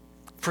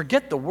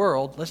 Forget the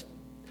world.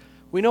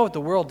 We know what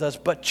the world does,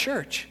 but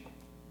church.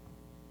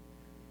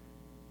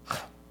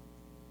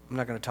 I'm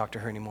not going to talk to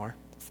her anymore.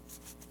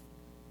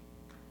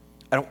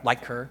 I don't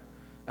like her.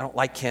 I don't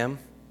like him.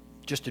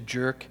 Just a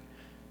jerk.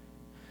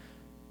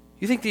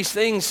 You think these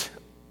things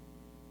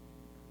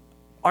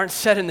aren't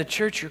said in the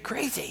church? You're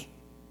crazy.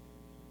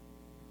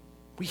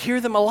 We hear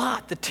them a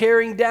lot, the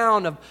tearing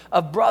down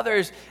of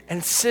brothers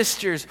and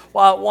sisters,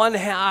 while at one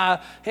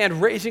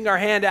hand raising our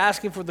hand,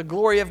 asking for the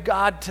glory of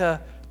God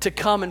to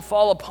come and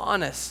fall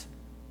upon us.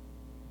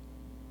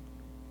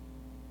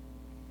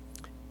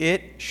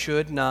 It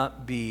should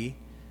not be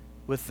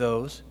with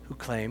those who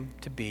claim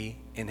to be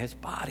in his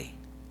body.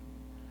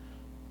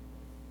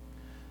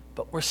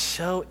 But we're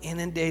so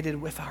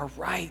inundated with our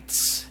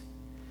rights.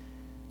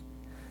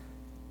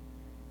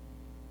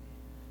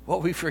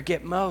 What we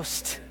forget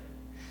most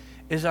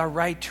is our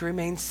right to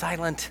remain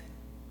silent.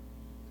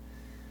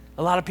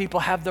 A lot of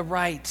people have the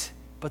right,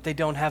 but they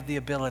don't have the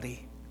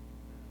ability.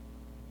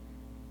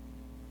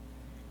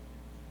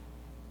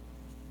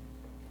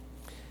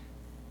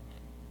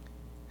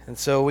 And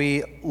so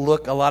we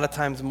look a lot of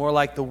times more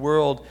like the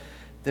world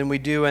than we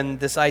do, and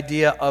this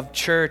idea of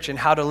church and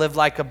how to live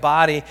like a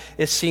body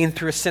is seen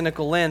through a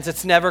cynical lens.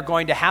 It's never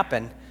going to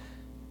happen.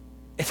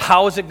 It's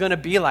how is it going to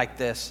be like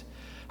this?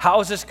 How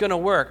is this going to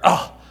work?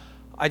 Oh,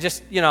 I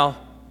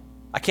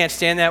can't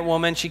stand that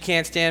woman. She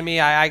can't stand me.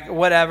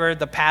 Whatever.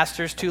 The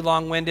pastor's too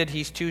long-winded.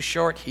 He's too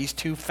short. He's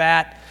too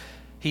fat.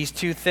 He's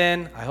too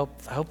thin. I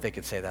hope they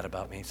could say that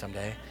about me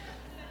someday.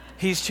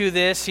 He's too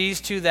this.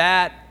 He's too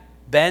that.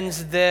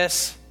 Ben's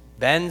this.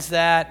 Ben's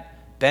that.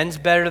 Ben's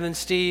better than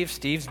Steve.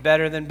 Steve's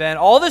better than Ben.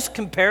 All this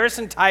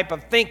comparison type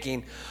of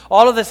thinking,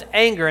 all of this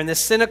anger and this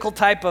cynical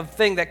type of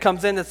thing that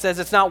comes in that says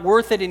it's not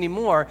worth it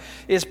anymore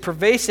is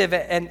pervasive,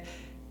 and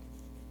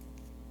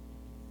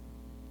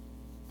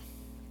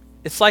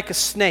it's like a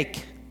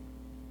snake,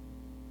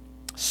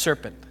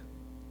 serpent.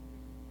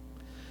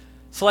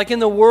 So like in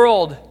the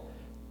world,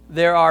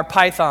 there are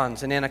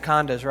pythons and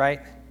anacondas, right?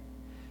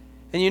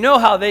 And you know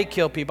how they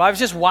kill people. I was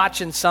just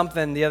watching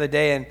something the other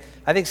day, and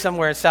I think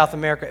somewhere in South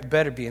America, it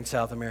better be in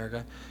South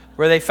America,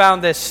 where they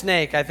found this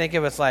snake. I think it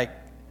was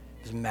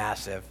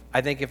massive.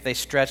 I think if they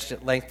stretched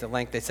it length to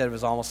length, they said it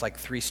was almost like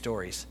 3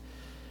 stories.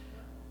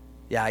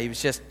 Yeah, he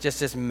was just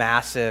this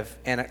massive,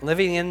 and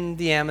living in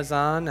the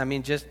Amazon. I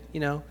mean,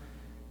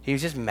 he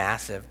was just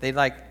massive.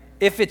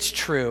 If it's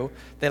true,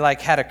 they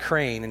had a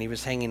crane, and he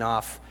was hanging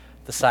off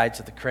the sides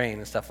of the crane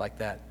and stuff like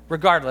that.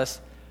 Regardless,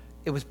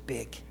 it was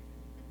big.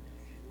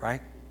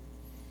 Right?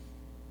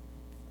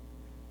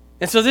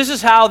 And so this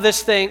is how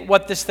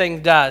what this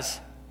thing does.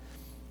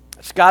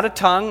 It's got a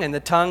tongue, and the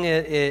tongue,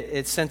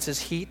 it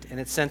senses heat, and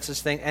it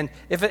senses things. And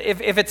if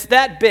it's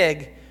that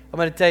big, I'm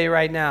going to tell you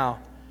right now,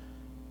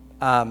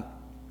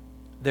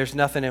 there's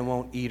nothing it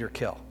won't eat or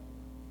kill.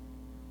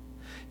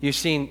 Have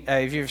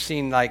you ever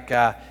seen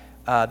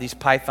these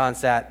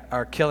pythons that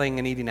are killing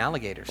and eating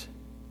alligators,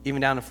 even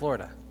down in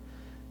Florida?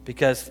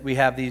 Because we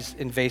have these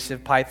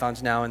invasive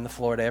pythons now in the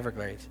Florida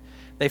Everglades.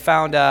 They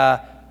found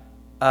a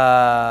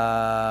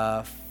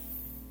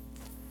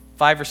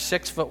 5 or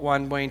 6 foot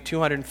one weighing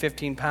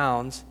 215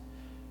 pounds,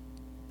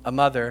 a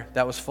mother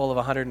that was full of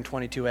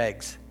 122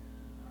 eggs.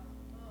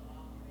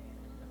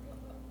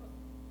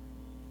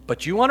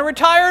 But you want to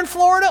retire in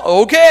Florida?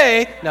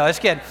 Okay. No,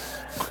 just kidding.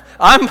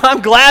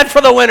 I'm glad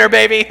for the winter,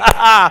 baby.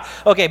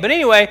 Okay, but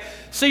anyway,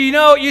 so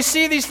you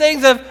see these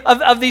things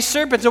of these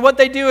serpents, and what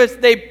they do is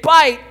they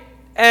bite,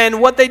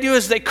 and what they do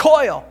is they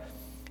coil.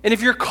 And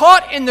if you're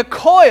caught in the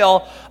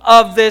coil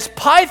of this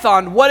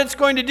python, what it's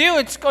going to do,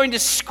 it's going to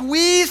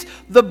squeeze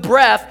the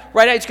breath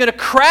right out. It's going to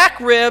crack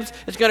ribs,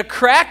 it's going to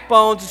crack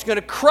bones, it's going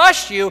to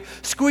crush you,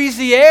 squeeze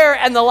the air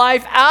and the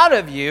life out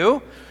of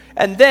you,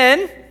 and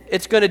then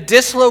it's going to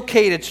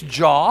dislocate its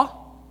jaw,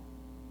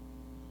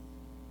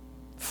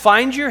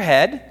 find your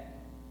head,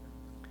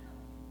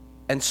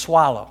 and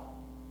swallow.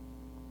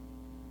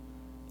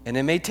 And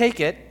it may take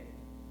it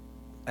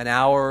an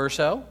hour or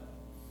so,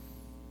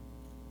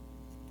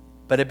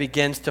 but it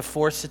begins to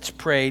force its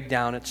prey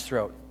down its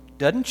throat.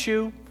 Doesn't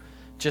chew,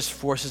 just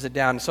forces it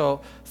down.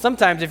 So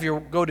sometimes if you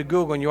go to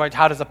Google and you write,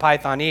 how does a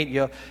python eat,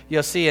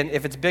 you'll see, and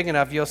if it's big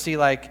enough, you'll see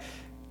like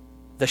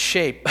the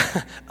shape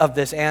of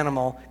this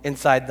animal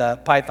inside the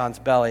python's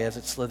belly as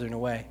it's slithering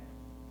away.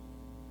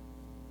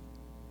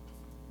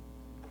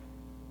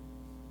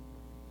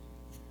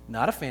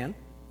 Not a fan.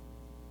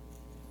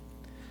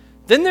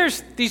 Then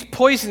there's these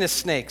poisonous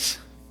snakes.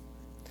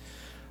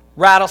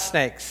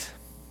 Rattlesnakes.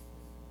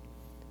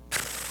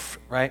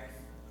 Right?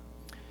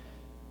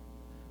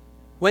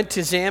 Went to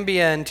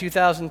Zambia in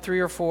 2003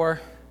 or 4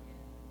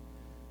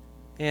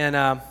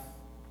 and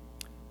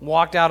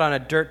walked out on a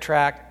dirt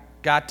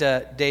track, got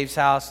to Dave's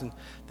house, and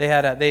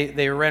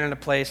they were renting a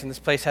place, and this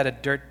place had a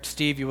dirt,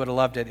 Steve, you would have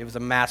loved it. It was a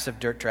massive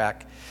dirt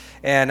track.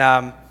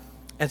 And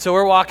so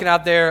we're walking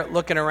out there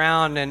looking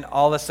around, and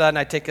all of a sudden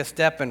I take a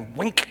step and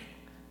wink.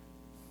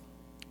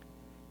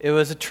 It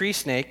was a tree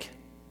snake,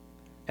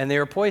 and they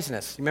were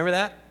poisonous. You remember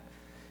that?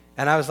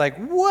 And I was like,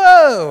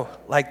 whoa,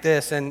 like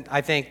this. And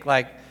I think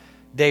like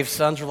Dave's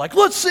sons were like,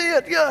 let's see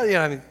it.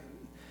 Yeah, I mean,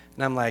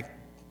 and I'm like,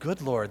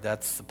 good Lord,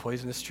 that's the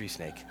poisonous tree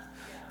snake.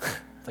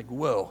 Like,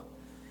 whoa.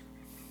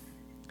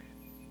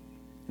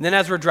 And then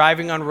as we're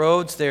driving on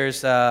roads,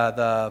 there's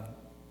the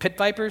pit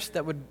vipers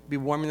that would be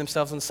warming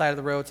themselves on the side of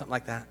the road, something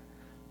like that.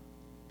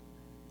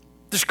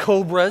 There's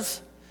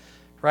cobras,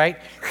 right?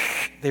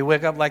 They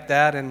wake up like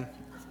that and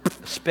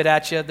spit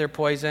at you, their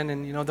poison,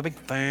 and the big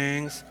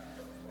fangs,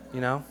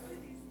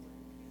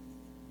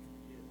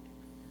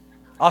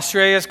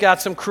 Australia's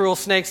got some cruel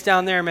snakes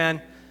down there,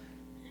 man.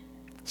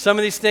 Some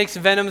of these snakes'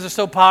 venoms are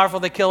so powerful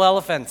they kill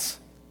elephants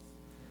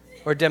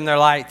or dim their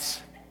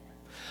lights.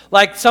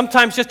 Like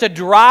sometimes just a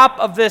drop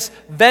of this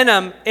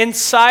venom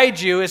inside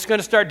you is going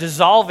to start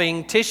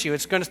dissolving tissue.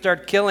 It's going to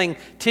start killing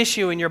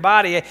tissue in your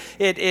body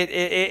it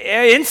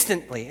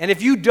instantly. And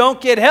if you don't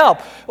get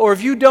help or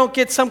if you don't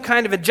get some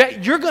kind of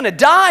you're going to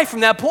die from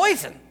that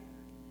poison.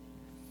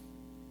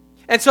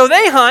 And so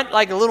they hunt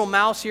like a little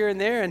mouse here and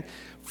there and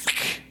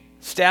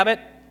stab it.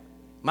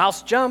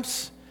 Mouse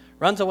jumps,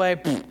 runs away,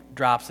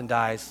 drops and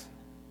dies.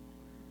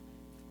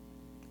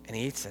 And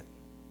he eats it.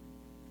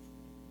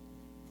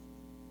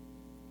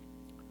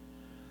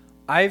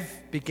 I've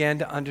began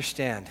to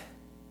understand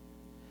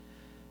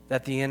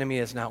that the enemy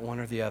is not one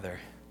or the other.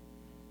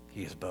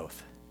 He is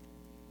both.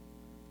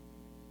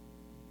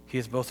 He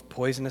is both a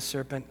poisonous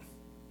serpent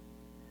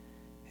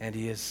and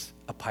he is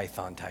a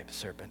python type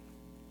serpent.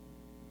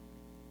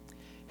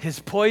 His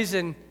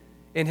poison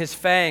in his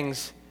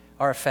fangs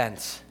are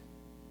offense,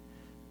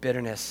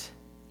 bitterness,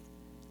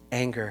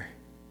 anger,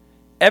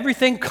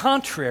 everything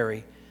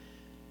contrary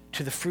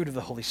to the fruit of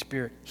the Holy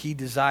Spirit. He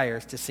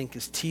desires to sink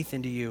his teeth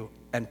into you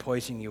and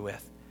poison you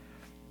with.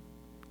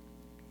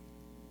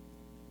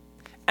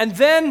 And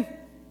then,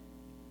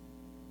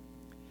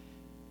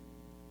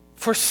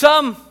 for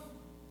some,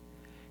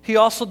 he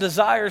also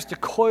desires to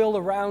coil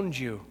around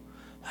you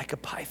like a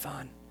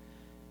python,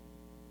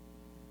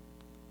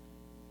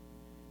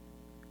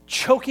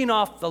 choking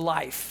off the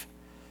life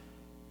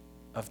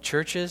of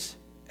churches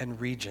and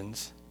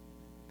regions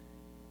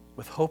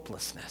with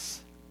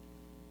hopelessness.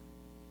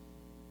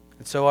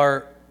 And so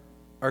our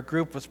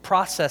group was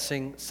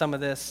processing some of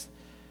this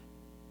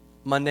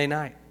Monday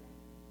night.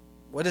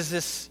 What does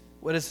this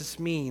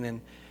mean,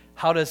 and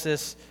how does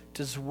this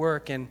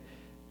work? And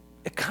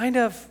it kind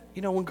of,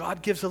 when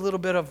God gives a little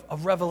bit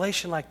of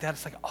revelation like that,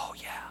 it's like, oh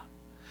yeah.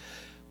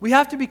 We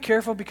have to be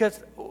careful because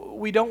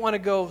we don't want to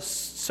go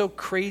so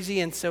crazy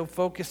and so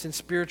focused in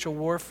spiritual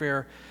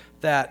warfare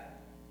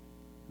that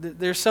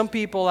there's some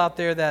people out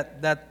there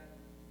that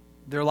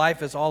their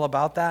life is all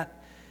about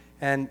that,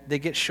 and they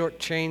get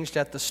shortchanged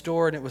at the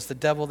store, and it was the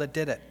devil that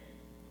did it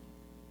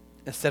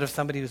instead of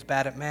somebody who's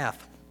bad at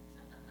math.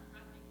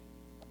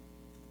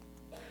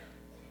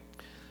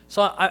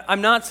 So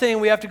I'm not saying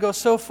we have to go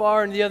so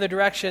far in the other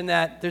direction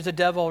that there's a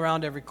devil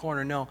around every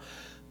corner, no.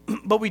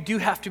 But we do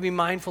have to be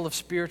mindful of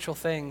spiritual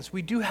things.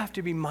 We do have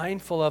to be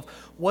mindful of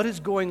what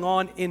is going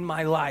on in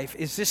my life.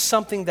 Is this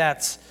something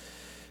that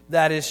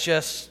is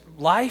just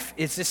life?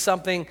 Is this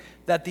something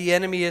that the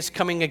enemy is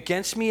coming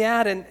against me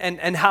at?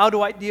 And how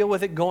do I deal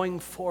with it going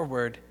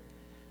forward?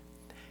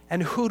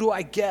 And who do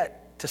I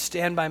get to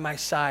stand by my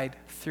side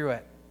through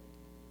it?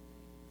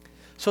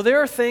 So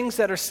there are things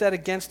that are set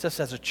against us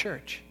as a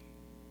church.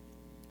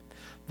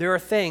 There are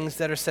things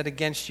that are set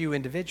against you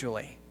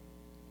individually.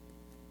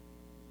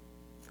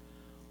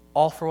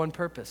 All for one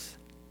purpose: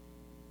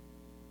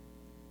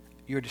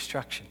 your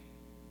destruction,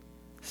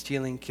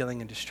 stealing,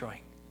 killing, and destroying.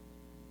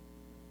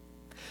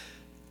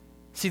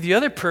 See, the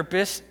other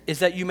purpose is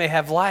that you may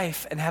have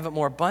life and have it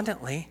more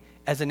abundantly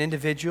as an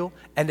individual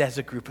and as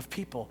a group of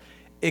people.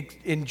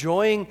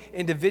 Enjoying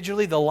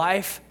individually the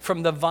life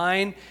from the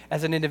vine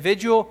as an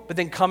individual, but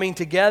then coming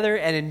together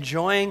and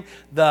enjoying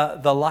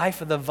the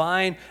life of the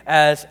vine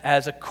as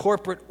a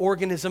corporate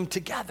organism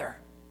together.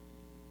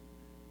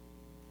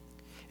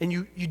 And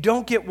you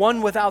don't get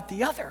one without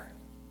the other.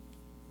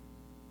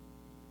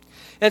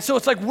 And so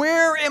it's like,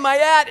 where am I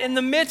at in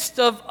the midst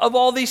of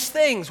all these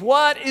things?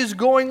 What is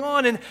going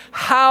on, and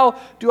how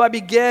do I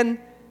begin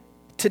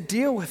to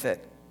deal with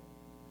it?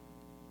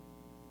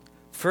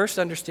 First,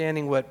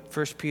 understanding what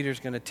 1 Peter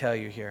is going to tell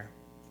you here,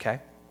 okay?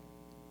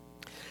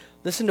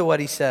 Listen to what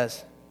he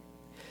says.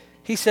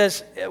 He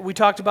says, we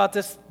talked about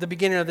this, the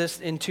beginning of this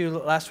in 2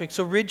 last week.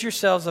 So rid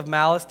yourselves of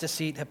malice,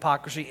 deceit,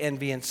 hypocrisy,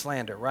 envy, and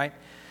slander, right?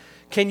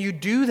 Can you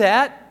do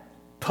that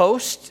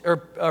post or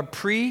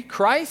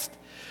pre-Christ?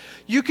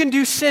 You can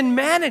do sin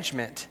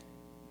management.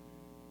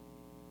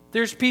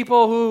 There's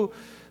people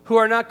who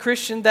are not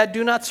Christian that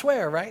do not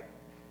swear, right?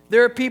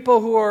 There are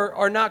people who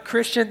are not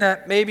Christian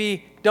that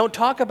maybe don't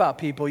talk about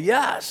people.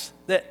 Yes,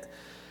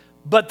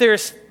 but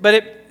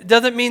it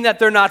doesn't mean that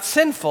they're not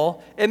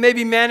sinful. It may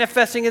be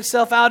manifesting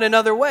itself out in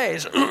other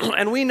ways.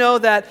 And we know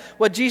that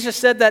what Jesus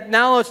said, that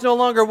now it's no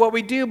longer what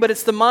we do, but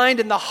it's the mind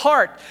and the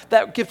heart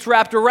that gets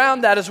wrapped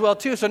around that as well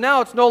too. So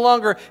now it's no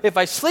longer if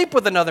I sleep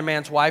with another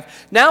man's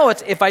wife. Now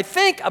it's if I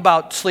think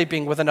about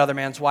sleeping with another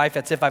man's wife,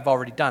 it's if I've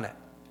already done it.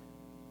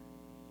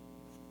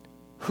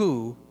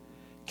 Who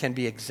can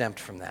be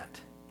exempt from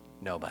that?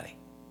 Nobody.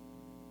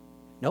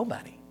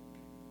 Nobody.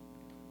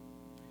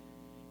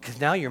 Because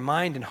now your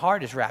mind and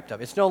heart is wrapped up.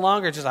 It's no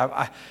longer just,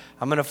 I'm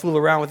going to fool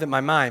around with it in my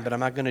mind, but I'm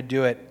not going to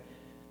do it,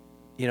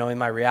 in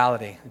my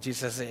reality.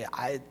 Jesus says,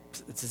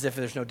 it's as if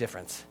there's no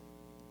difference.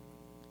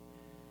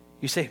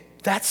 You say,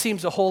 that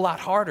seems a whole lot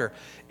harder.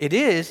 It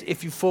is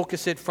if you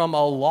focus it from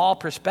a law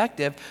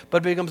perspective, but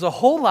it becomes a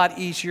whole lot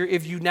easier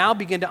if you now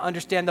begin to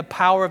understand the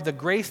power of the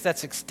grace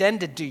that's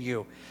extended to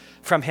you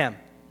from Him.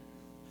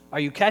 Are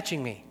you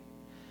catching me?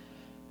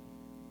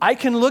 I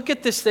can look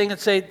at this thing and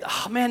say,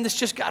 oh man, this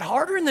just got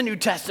harder in the New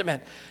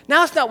Testament.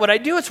 Now it's not what I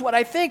do, it's what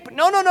I think. But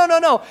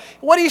no.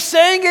 What he's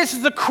saying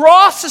is the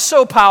cross is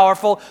so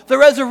powerful, the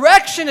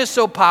resurrection is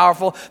so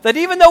powerful, that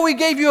even though we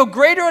gave you a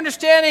greater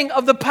understanding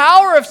of the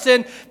power of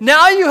sin,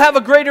 now you have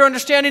a greater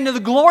understanding of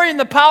the glory and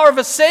the power of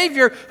a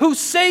Savior who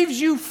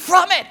saves you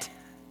from it,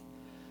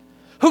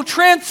 who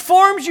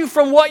transforms you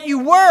from what you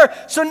were.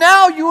 So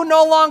now you are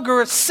no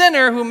longer a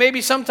sinner who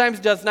maybe sometimes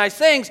does nice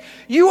things.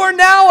 You are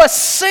now a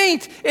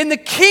saint in the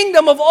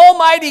kingdom of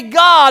Almighty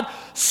God,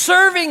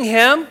 serving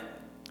Him,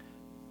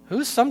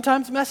 who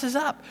sometimes messes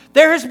up.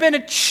 There has been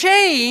a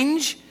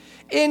change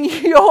in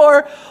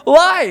your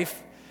life.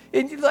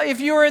 If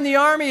you were in the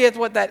Army, it's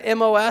what, that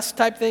MOS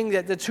type thing,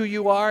 that's who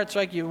you are. It's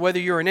like whether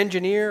you're an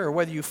engineer or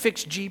whether you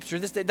fix Jeeps or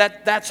this,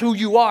 that's who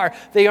you are.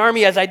 The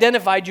Army has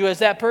identified you as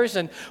that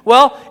person.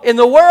 Well, in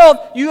the world,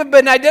 you have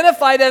been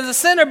identified as a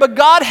sinner, but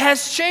God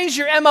has changed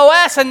your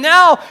MOS, and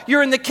now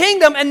you're in the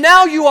kingdom, and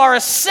now you are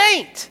a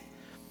saint.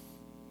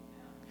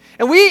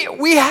 And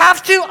we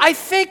have to, I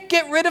think,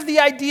 get rid of the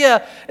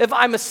idea if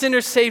I'm a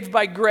sinner saved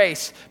by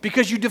grace.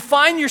 Because you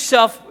define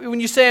yourself, when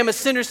you say I'm a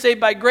sinner saved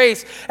by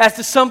grace, as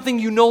to something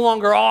you no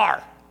longer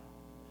are.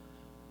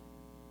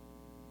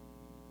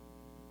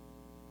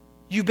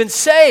 You've been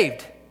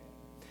saved.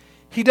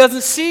 He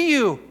doesn't see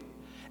you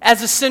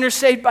as a sinner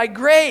saved by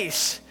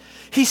grace.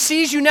 He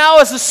sees you now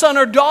as a son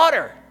or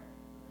daughter.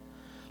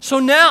 So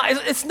now,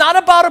 it's not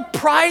about a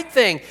pride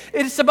thing.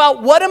 It's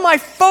about what am I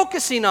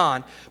focusing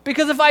on?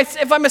 Because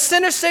if I'm a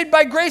sinner saved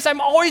by grace,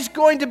 I'm always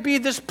going to be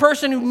this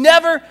person who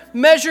never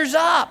measures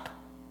up.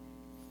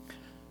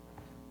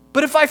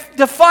 But if I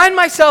define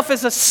myself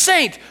as a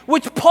saint,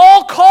 which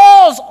Paul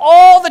calls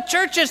all the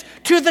churches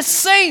to the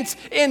saints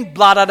in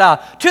blah-da-da,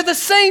 to the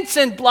saints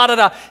in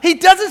blah-da-da, he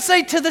doesn't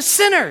say to the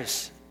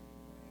sinners.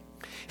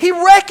 He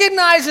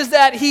recognizes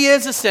that he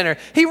is a sinner.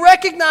 He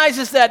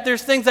recognizes that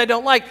there's things I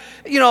don't like.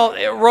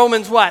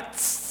 Romans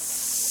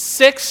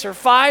 6 or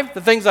 5,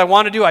 the things I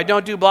want to do, I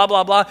don't do, blah,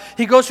 blah, blah.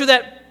 He goes through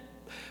that.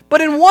 But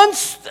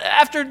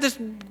after this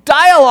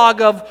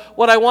dialogue of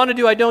what I want to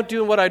do, I don't do,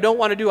 and what I don't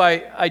want to do,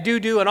 I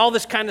do, and all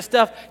this kind of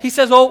stuff, he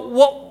says, well,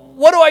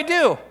 what do I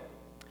do?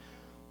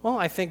 Well,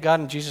 I thank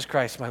God in Jesus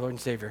Christ, my Lord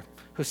and Savior,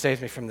 who saves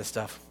me from this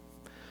stuff.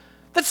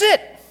 That's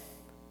it.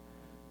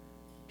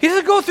 He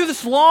doesn't go through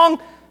this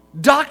long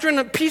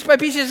doctrine, piece by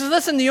piece. He says,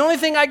 listen, the only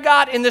thing I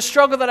got in this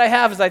struggle that I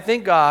have is I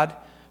thank God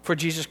for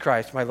Jesus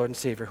Christ, my Lord and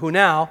Savior, who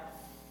now,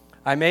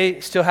 I may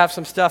still have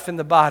some stuff in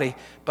the body,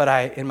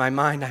 but in my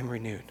mind, I'm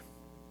renewed.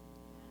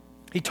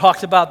 He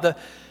talks about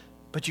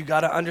but you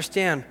got to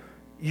understand,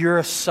 you're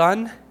a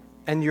son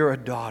and you're a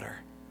daughter.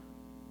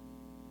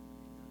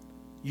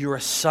 You're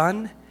a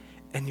son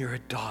and you're a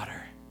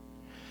daughter.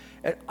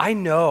 And I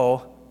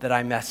know that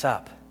I mess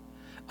up.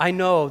 I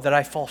know that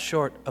I fall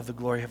short of the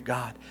glory of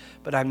God,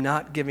 but I'm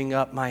not giving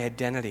up my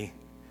identity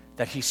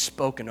that He's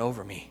spoken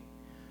over me,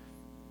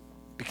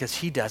 because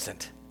He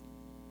doesn't.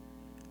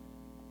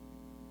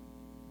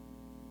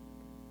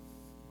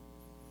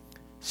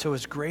 So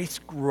his grace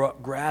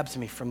grabs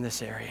me from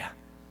this area,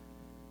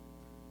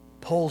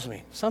 pulls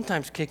me,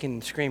 sometimes kicking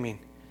and screaming,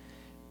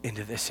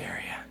 into this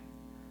area.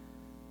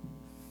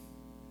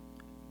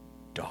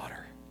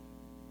 Daughter,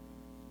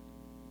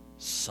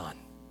 son.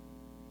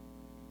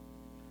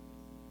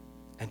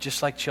 And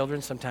just like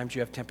children, sometimes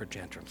you have temper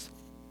tantrums.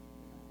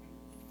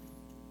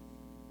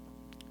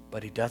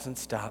 But he doesn't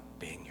stop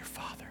being your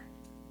father.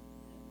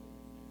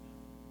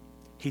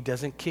 He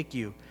doesn't kick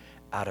you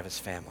out of his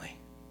family.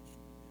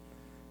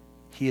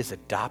 He has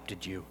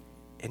adopted you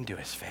into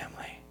his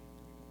family.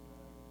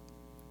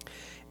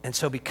 And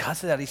so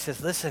because of that, he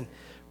says, listen,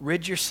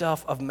 rid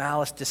yourself of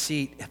malice,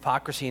 deceit,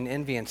 hypocrisy, and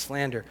envy and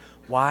slander.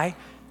 Why?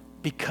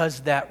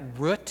 Because that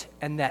root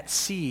and that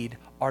seed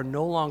are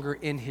no longer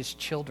in his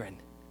children.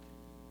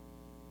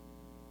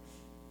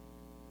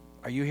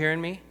 Are you hearing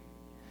me?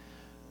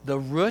 The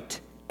root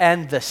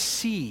and the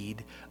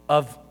seed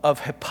of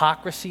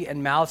hypocrisy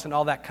and malice and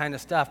all that kind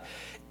of stuff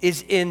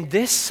is in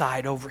this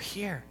side over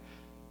here.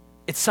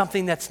 It's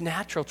something that's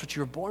natural. It's what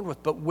you were born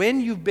with. But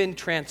when you've been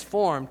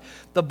transformed,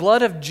 the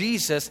blood of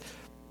Jesus,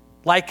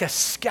 like a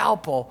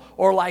scalpel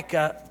or like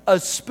a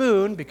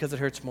spoon, because it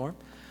hurts more,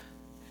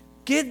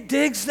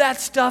 digs that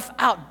stuff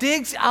out,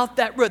 digs out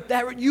that root.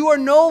 You are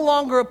no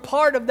longer a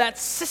part of that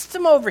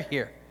system over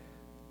here.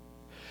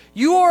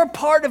 You are a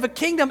part of a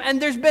kingdom,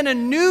 and there's been a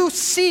new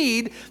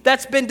seed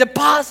that's been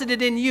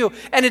deposited in you,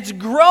 and it's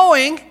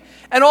growing,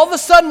 and all of a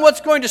sudden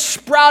what's going to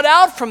sprout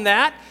out from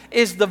that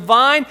is the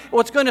vine.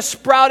 What's going to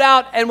sprout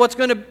out and what's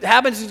going to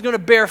happen is it's going to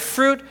bear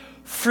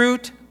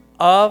fruit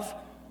of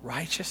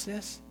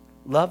righteousness,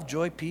 love,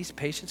 joy, peace,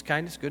 patience,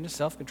 kindness, goodness,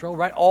 self-control,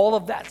 right? All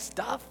of that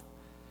stuff.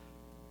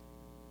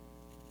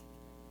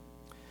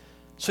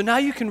 So now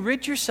you can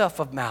rid yourself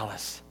of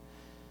malice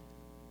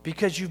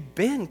because you've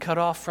been cut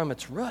off from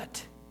its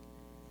root.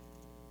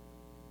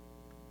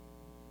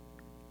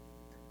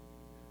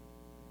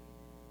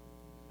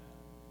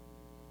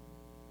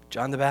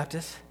 John the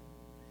Baptist,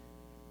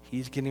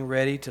 he's getting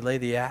ready to lay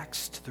the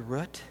axe to the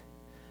root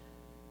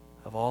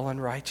of all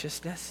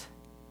unrighteousness.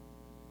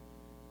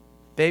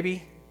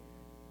 Baby,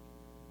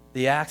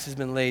 the axe has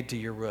been laid to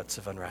your roots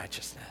of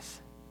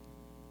unrighteousness.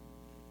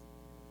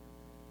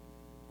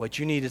 What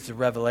you need is the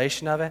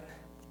revelation of it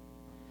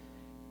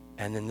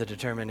and then the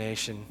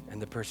determination and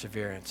the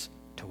perseverance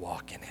to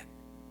walk in it.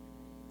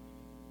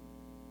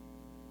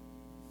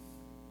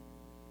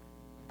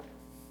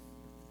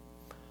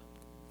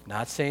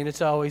 Not saying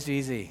it's always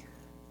easy,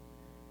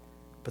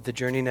 but the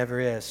journey never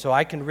is. So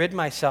I can rid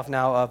myself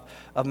now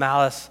of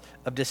malice,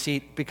 of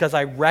deceit, because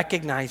I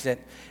recognize it.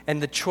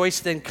 And the choice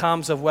then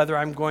comes of whether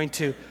I'm going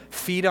to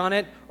feed on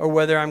it or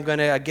whether I'm going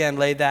to, again,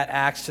 lay that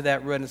axe to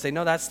that root and say,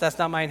 no, that's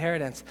not my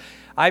inheritance.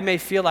 I may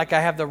feel like I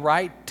have the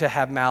right to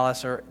have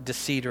malice or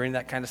deceit or any of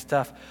that kind of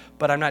stuff,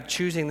 but I'm not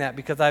choosing that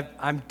because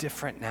I'm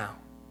different now.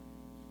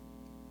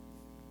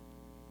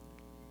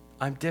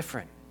 I'm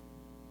different.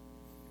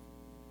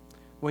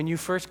 When you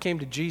first came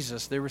to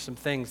Jesus, there were some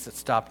things that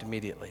stopped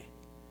immediately.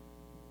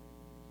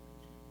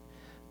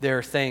 There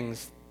are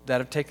things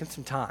that have taken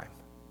some time.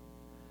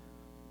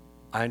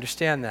 I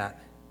understand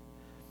that.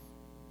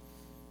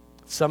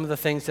 Some of the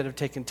things that have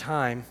taken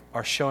time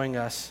are showing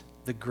us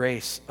the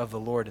grace of the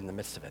Lord in the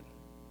midst of it.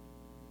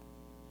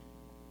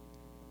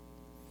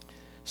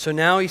 So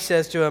now he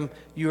says to him,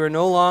 you are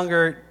no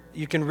longer,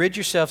 you can rid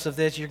yourselves of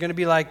this. You're going to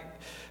be like,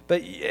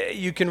 but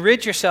you can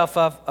rid yourself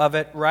of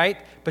it, right?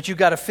 But you've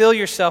got to fill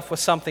yourself with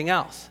something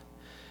else.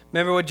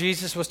 Remember what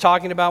Jesus was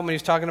talking about when he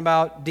was talking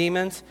about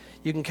demons?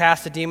 You can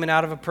cast a demon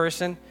out of a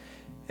person,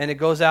 and it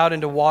goes out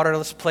into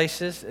waterless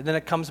places, and then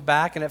it comes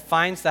back, and it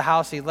finds the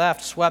house he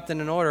left swept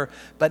and in order,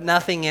 but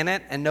nothing in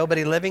it, and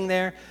nobody living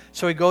there.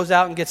 So he goes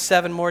out and gets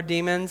 7 more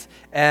demons,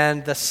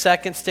 and the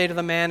second state of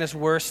the man is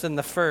worse than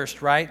the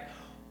first, right?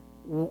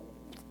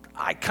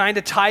 I kind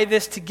of tie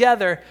this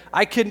together.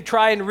 I can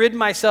try and rid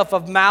myself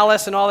of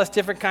malice and all this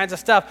different kinds of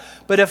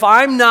stuff. But if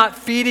I'm not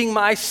feeding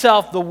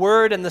myself the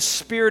Word and the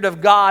Spirit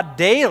of God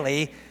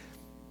daily,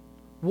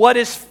 what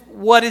is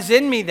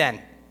in me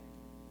then?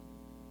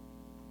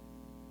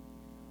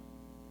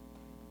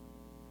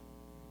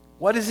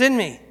 What is in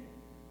me?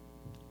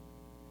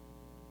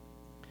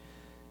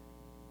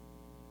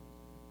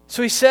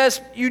 So he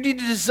says, you need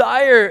to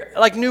desire,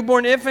 like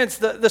newborn infants,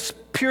 the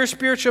pure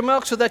spiritual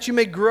milk so that you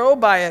may grow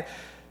by it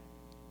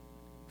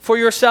for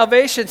your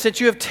salvation, since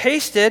you have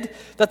tasted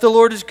that the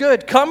Lord is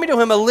good. Coming to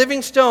him, a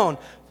living stone.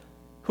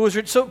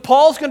 So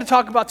Paul's going to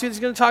talk about, too, he's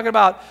going to talk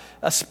about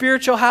a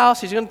spiritual house.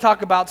 He's going to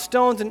talk about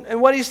stones.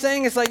 And what he's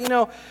saying is like,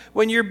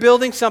 when you're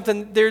building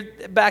something,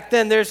 back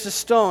then there's a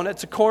stone.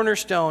 It's a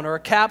cornerstone or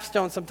a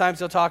capstone sometimes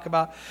they'll talk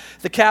about.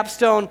 The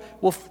capstone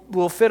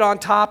will fit on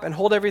top and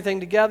hold everything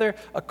together.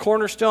 A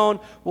cornerstone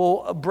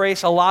will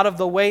brace a lot of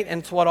the weight,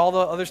 and it's what all the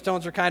other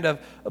stones are kind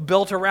of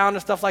built around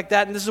and stuff like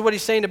that. And this is what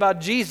he's saying about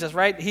Jesus,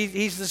 right?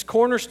 He's this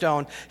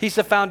cornerstone. He's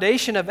the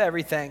foundation of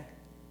everything.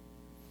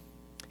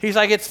 He's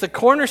like, it's the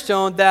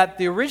cornerstone that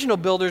the original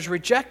builders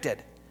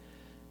rejected.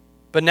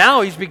 But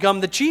now he's become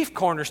the chief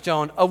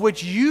cornerstone of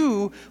which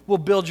you will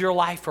build your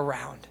life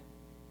around.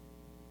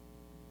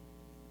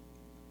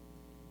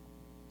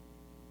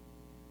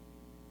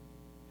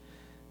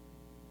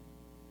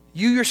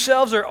 You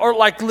yourselves are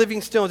like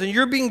living stones, and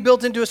you're being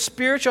built into a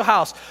spiritual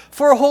house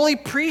for a holy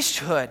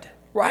priesthood,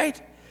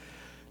 right?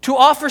 To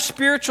offer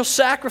spiritual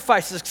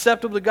sacrifices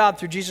acceptable to God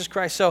through Jesus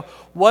Christ. So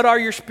what are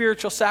your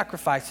spiritual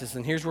sacrifices?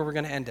 And here's where we're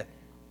going to end it.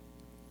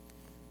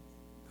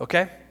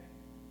 Okay?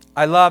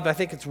 I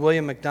think it's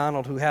William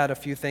MacDonald who had a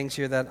few things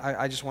here that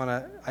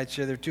I'd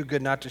share. They're too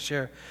good not to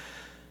share.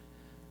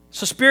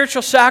 So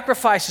spiritual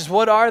sacrifices,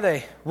 what are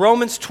they?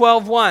 Romans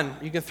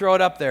 12:1. You can throw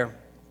it up there.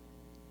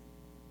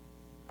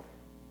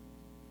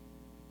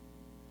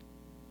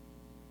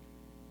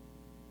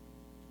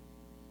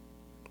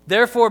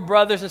 Therefore,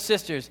 brothers and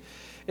sisters,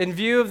 in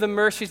view of the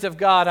mercies of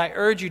God, I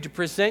urge you to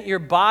present your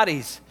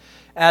bodies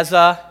as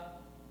a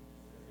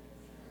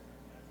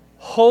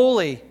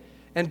holy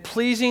and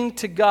pleasing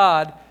to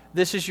God.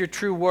 This is your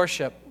true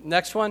worship.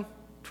 Next one,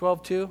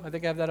 12:2. I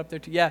think I have that up there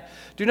too. Yeah.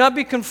 Do not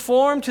be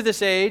conformed to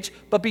this age,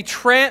 but be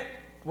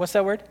what's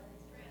that word?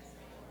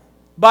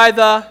 By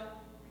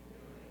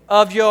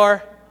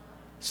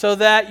so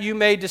that you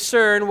may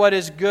discern what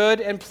is good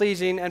and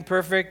pleasing and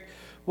perfect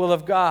will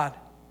of God.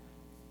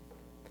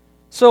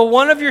 So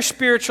one of your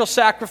spiritual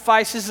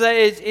sacrifices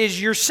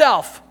is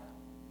yourself.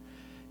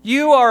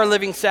 You are a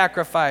living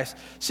sacrifice.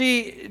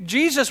 See,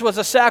 Jesus was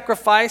a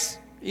sacrifice,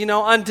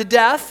 unto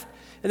death,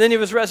 and then he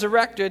was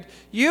resurrected.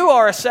 You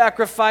are a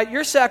sacrifice.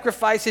 Your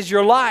sacrifice is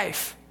your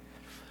life.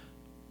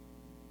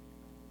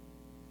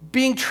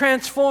 Being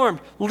transformed,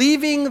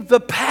 leaving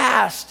the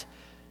past,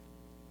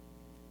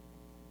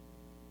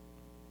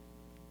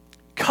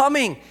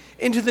 coming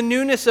into the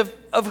newness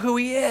of who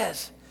he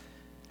is.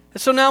 And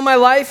so now my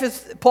life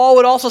is, Paul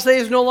would also say,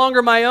 is no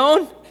longer my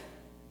own.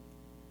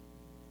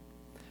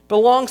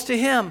 Belongs to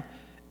him.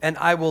 And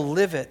I will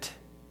live it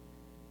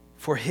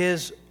for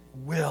his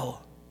will.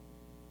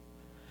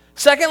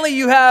 Secondly,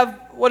 you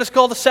have what is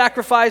called the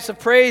sacrifice of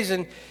praise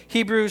in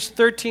Hebrews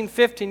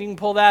 13:15. You can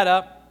pull that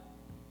up.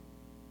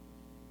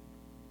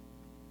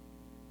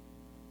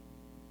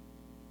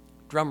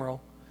 Drum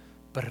roll.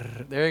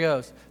 There he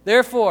goes.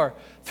 Therefore,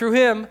 through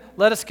him,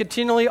 let us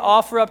continually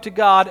offer up to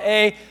God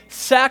a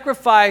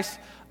sacrifice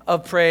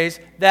of praise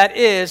that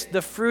is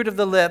the fruit of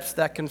the lips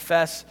that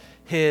confess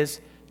his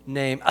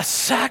name. A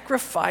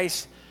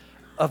sacrifice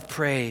of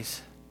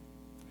praise.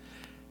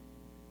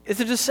 Is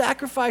it a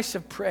sacrifice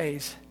of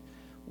praise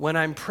when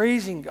I'm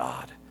praising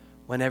God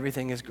when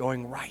everything is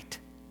going right?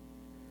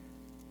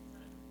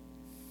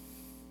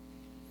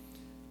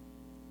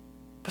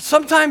 But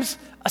sometimes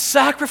a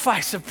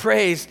sacrifice of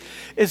praise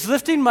is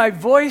lifting my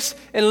voice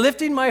and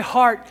lifting my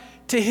heart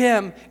to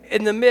him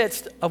in the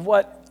midst of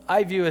what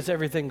I view as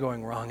everything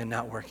going wrong and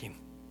not working.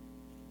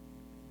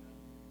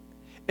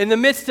 In the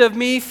midst of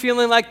me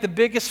feeling like the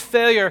biggest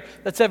failure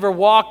that's ever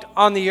walked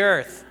on the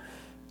earth.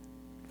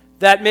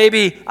 That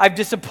maybe I've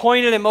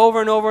disappointed him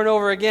over and over and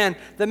over again.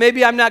 That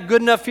maybe I'm not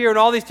good enough here and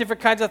all these different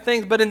kinds of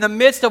things. But in the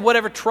midst of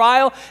whatever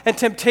trial and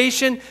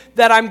temptation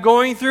that I'm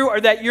going through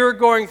or that you're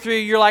going through,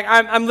 you're like,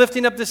 I'm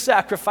lifting up this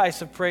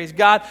sacrifice of praise.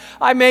 God,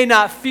 I may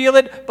not feel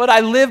it, but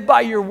I live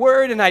by your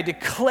word and I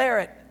declare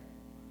it.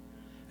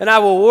 And I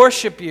will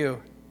worship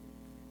you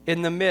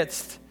in the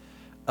midst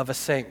of a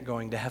saint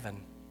going to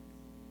heaven.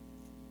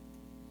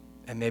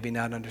 And maybe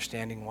not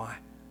understanding why.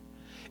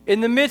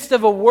 In the midst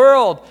of a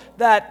world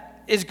that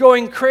is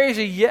going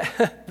crazy,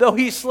 yet, though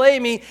he slay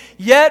me,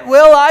 yet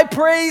will I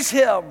praise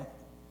him.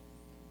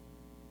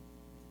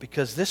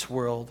 Because this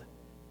world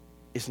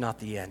is not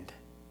the end.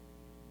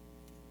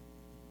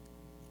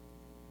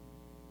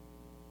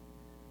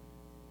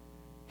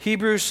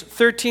 Hebrews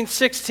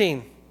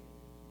 13:16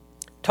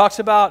 talks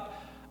about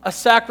a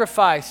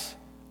sacrifice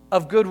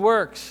of good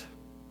works.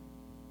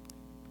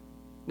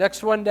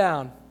 Next one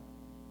down.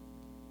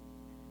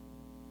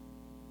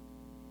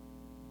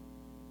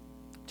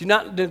 Do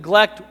not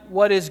neglect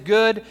what is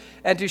good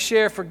and to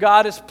share, for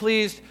God is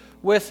pleased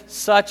with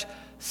such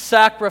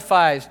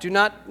sacrifice. Do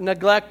not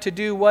neglect to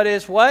do what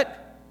is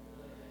what?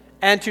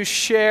 And to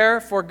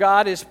share, for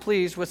God is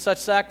pleased with such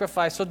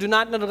sacrifice. So do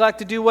not neglect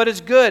to do what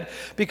is good,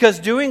 because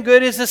doing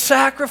good is a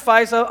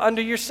sacrifice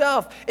unto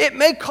yourself. It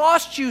may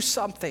cost you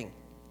something.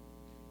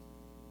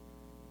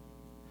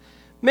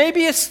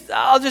 Maybe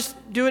I'll just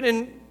do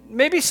it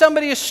maybe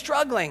somebody is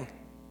struggling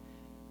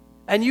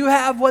and you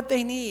have what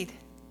they need.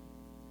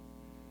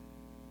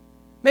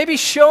 Maybe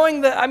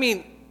showing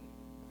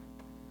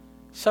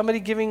somebody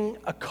giving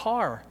a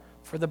car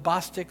for the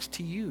Bostics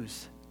to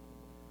use.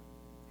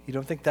 You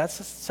don't think that's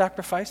a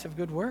sacrifice of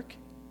good work?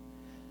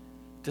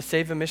 To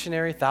save a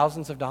missionary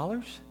thousands of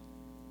dollars?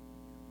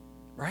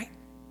 Right?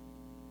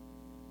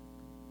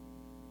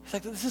 It's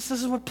like, this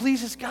is what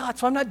pleases God.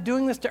 So I'm not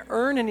doing this to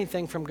earn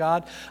anything from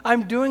God.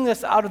 I'm doing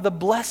this out of the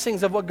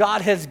blessings of what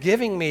God has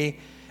given me,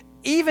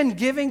 even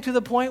giving to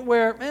the point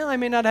where, I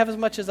may not have as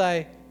much as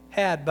I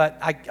had, but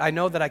I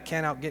know that I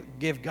can't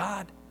give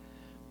God.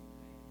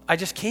 I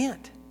just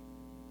can't.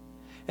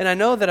 And I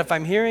know that if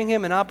I'm hearing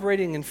him and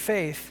operating in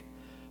faith,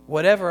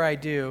 whatever I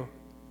do,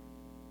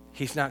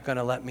 he's not going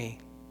to let me.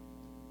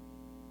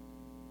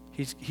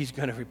 He's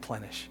going to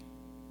replenish.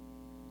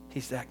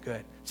 He's that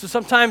good. So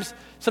sometimes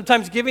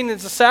giving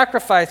is a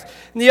sacrifice.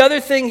 And the other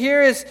thing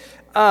here is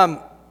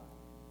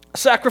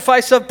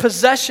sacrifice of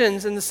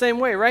possessions in the same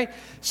way, right?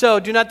 So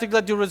do not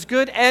neglect to do what's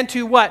good and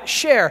to what?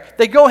 Share.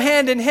 They go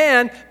hand in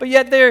hand, but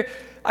yet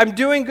I'm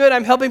doing good,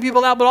 I'm helping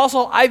people out, but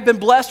also I've been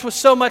blessed with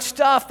so much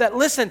stuff that,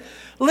 listen,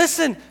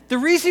 the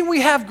reason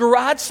we have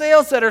garage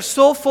sales that are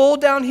so full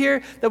down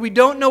here that we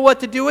don't know what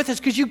to do with is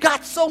because you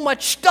got so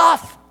much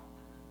stuff.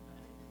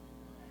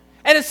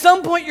 And at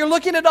some point you're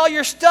looking at all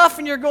your stuff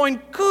and you're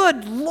going,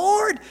 good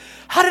Lord,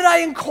 how did I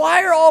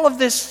acquire all of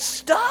this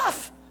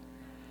stuff?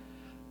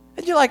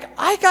 And you're like,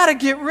 I got to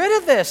get rid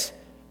of this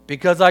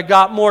because I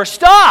got more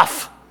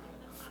stuff.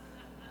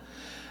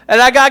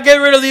 And I got to get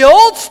rid of the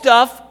old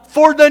stuff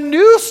for the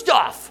new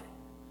stuff.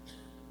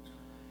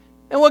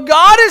 And what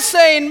God is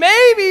saying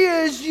maybe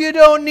is you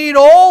don't need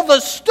all the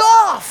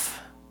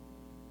stuff.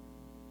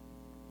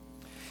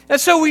 And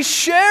so we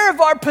share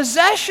of our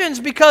possessions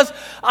because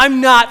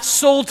I'm not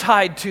soul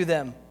tied to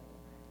them.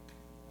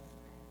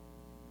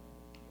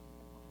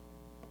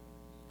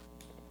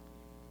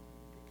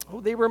 Oh,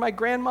 they were my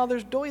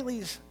grandmother's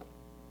doilies.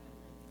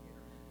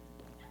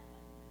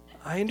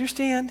 I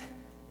understand.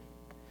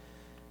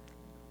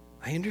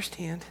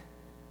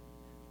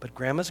 But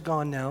Grandma's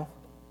gone now.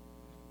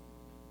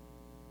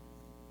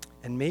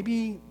 And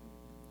maybe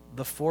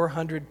the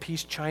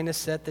 400-piece china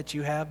set that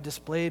you have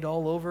displayed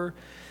all over,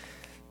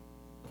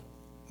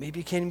 maybe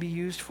it can be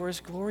used for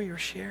His glory or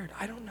shared.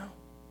 I don't know.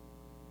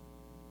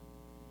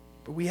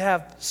 But we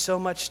have so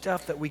much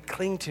stuff that we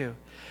cling to.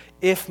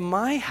 If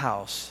my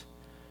house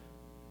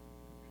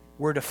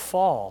were to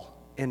fall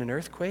in an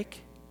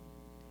earthquake,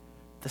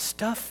 the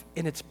stuff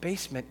in its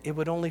basement, it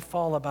would only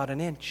fall about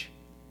an inch.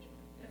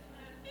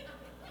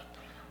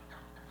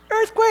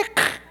 Earthquake!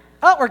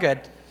 Oh, we're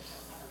good.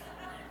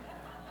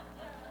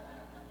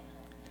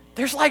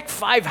 There's like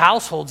 5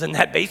 households in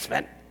that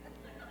basement,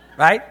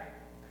 right? At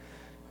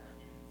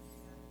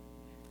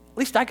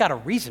least I got a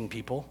reason,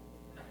 people.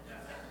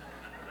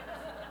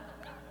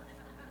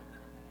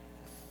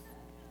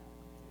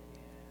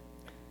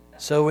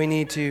 So we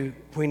need to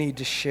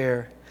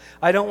share.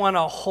 I don't want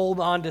to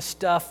hold on to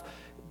stuff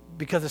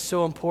because it's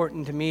so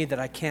important to me that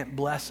I can't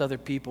bless other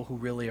people who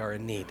really are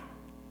in need.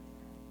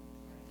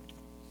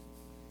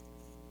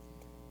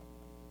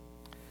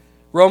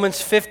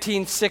 Romans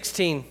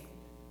 15:16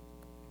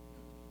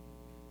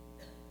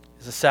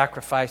 is a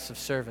sacrifice of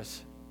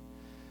service.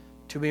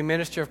 To be a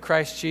minister of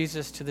Christ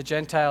Jesus to the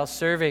Gentiles,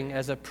 serving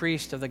as a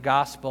priest of the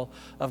gospel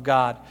of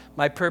God.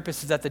 My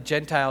purpose is that the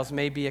Gentiles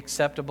may be an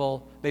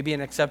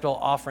acceptable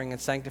offering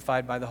and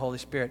sanctified by the Holy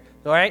Spirit.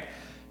 All right?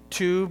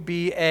 To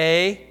be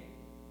a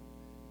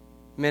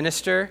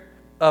minister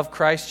of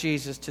Christ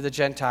Jesus to the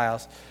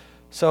Gentiles.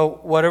 So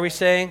what are we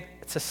saying?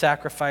 It's a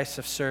sacrifice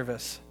of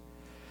service.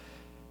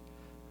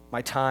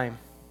 My time.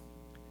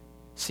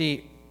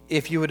 See,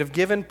 if you would have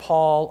given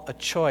Paul a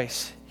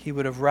choice, he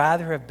would have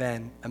rather have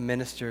been a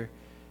minister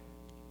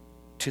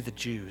to the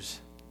Jews.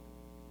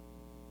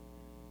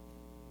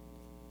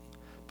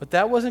 But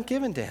that wasn't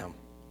given to him.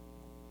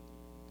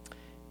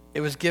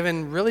 It was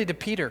given really to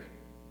Peter.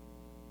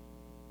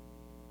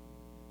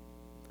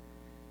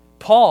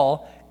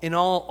 Paul, in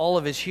all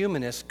of his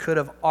humanness, could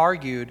have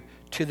argued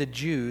to the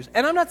Jews.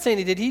 And I'm not saying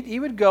he did. He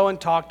would go and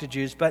talk to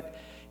Jews, but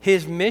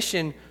his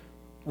mission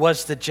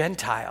was the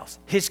Gentiles.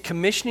 His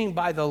commissioning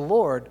by the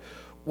Lord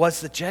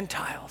was the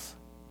Gentiles.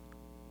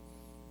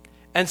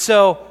 And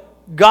so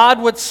God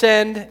would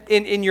send,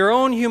 in your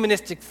own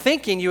humanistic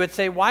thinking, you would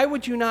say, why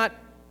would you not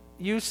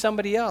use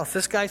somebody else?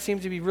 This guy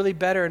seems to be really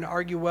better and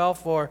argue well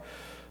for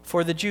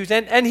the Jews.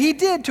 And he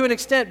did to an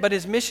extent, but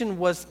his mission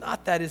was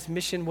not that. His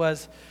mission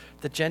was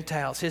the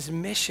Gentiles. His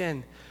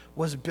mission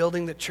was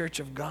building the church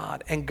of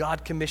God, and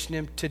God commissioned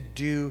him to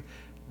do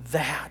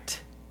that.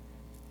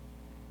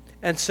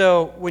 And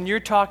so when you're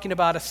talking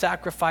about a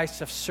sacrifice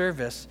of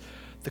service,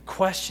 the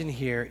question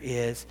here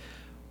is,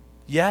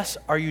 yes,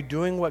 are you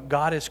doing what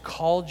God has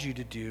called you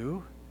to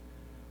do?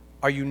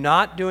 Are you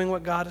not doing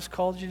what God has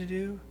called you to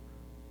do?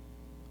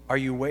 Are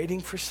you waiting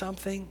for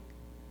something?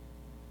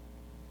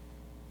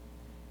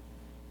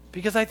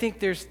 Because I think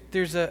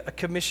there's a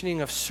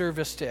commissioning of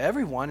service to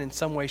everyone in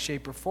some way,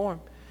 shape, or form.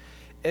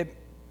 It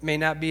may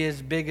not be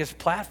as big as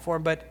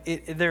platform, but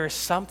there is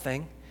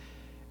something.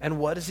 And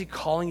what is He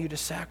calling you to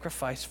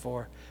sacrifice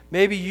for?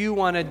 Maybe you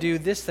want to do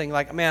this thing.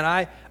 Like,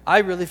 man, I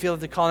really feel that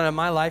the calling of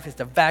my life is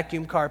to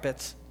vacuum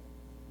carpets.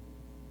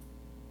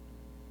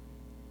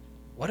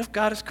 What if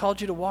God has called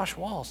you to wash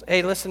walls?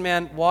 Hey, listen,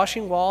 man,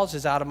 washing walls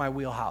is out of my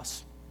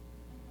wheelhouse.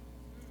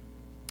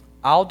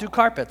 I'll do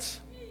carpets,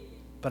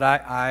 but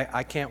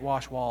I can't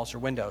wash walls or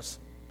windows.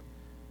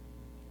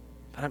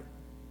 But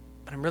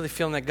I'm really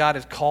feeling that God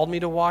has called me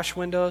to wash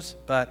windows,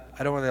 but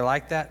I don't really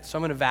like that, so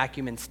I'm going to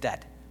vacuum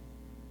instead.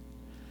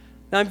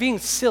 Now, I'm being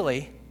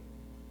silly,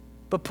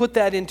 but put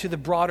that into the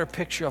broader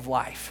picture of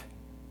life.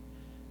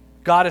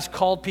 God has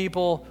called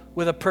people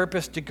with a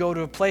purpose to go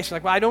to a place.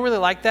 Like, well, I don't really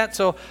like that,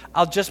 so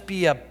I'll just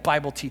be a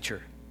Bible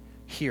teacher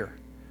here.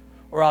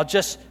 Or I'll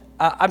just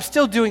I'm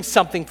still doing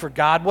something for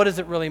God. What does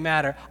it really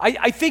matter?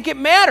 I think it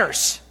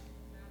matters.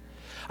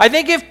 I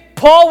think if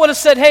Paul would have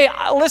said, hey,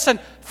 listen,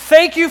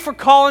 thank you for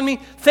calling me.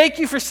 Thank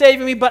you for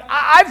saving me. But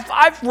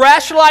I've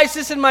rationalized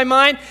this in my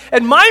mind,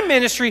 and my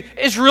ministry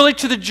is really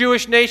to the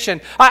Jewish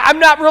nation. I'm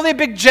not really a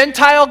big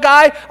Gentile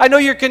guy. I know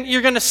you're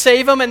going to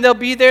save them, and they'll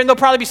be there, and there'll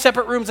probably be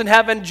separate rooms in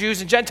heaven,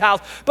 Jews and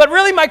Gentiles. But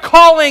really my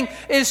calling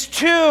is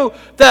to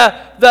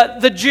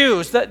the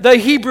Jews, the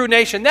Hebrew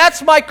nation.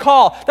 That's my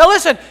call. Now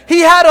listen, he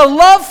had a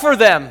love for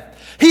them.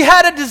 He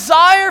had a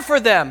desire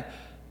for them.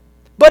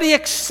 But he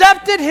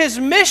accepted his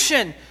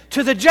mission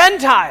to the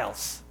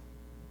Gentiles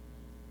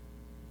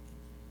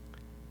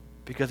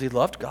because he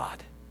loved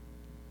God.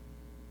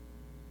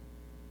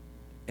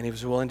 And he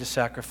was willing to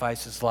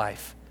sacrifice his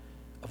life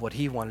of what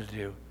he wanted to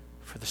do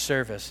for the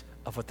service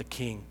of what the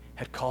king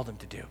had called him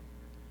to do.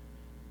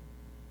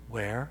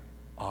 Where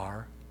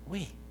are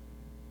we?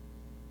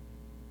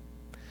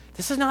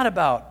 This is not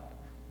about,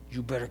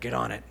 you better get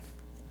on it.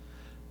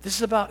 This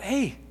is about,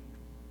 hey,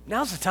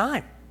 now's the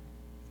time.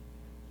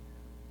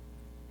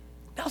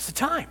 Now's the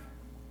time.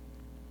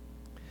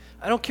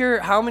 I don't care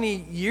how many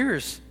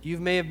years you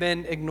may have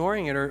been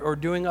ignoring it or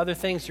doing other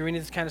things, doing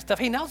this kind of stuff.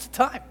 Hey, now's the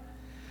time.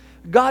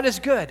 God is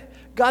good.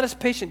 God is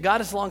patient. God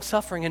is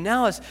long-suffering. And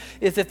now is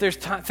if there's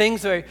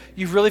things that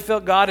you've really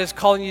felt God is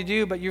calling you to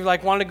do, but you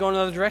like want to go in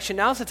another direction,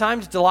 now's the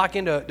time to lock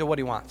into what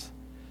he wants.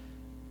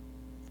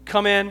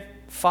 Come in,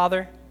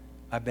 Father,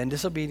 I've been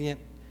disobedient.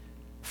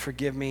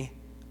 Forgive me.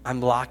 I'm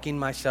locking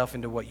myself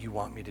into what you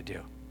want me to do.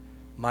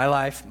 My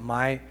life,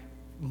 my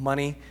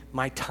money,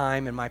 my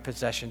time, and my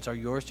possessions are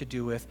yours to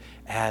do with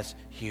as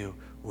you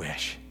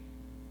wish.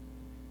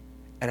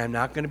 And I'm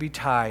not going to be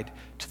tied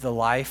to the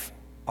life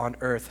on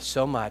earth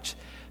so much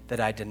that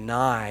I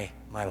deny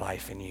my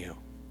life in you.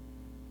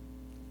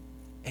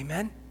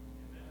 Amen?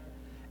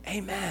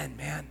 Amen,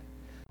 man.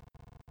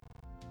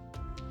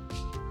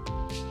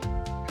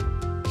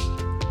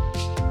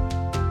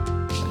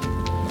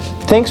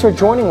 Thanks for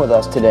joining with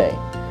us today.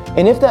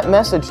 And if that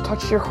message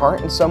touched your heart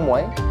in some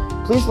way,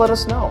 please let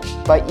us know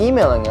by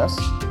emailing us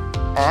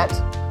at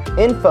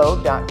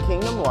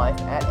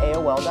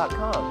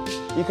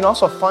info.kingdomlife@aol.com. You can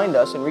also find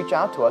us and reach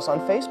out to us on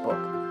Facebook.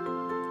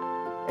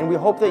 And we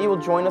hope that you will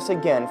join us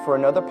again for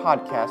another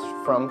podcast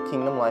from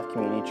Kingdom Life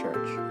Community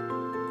Church.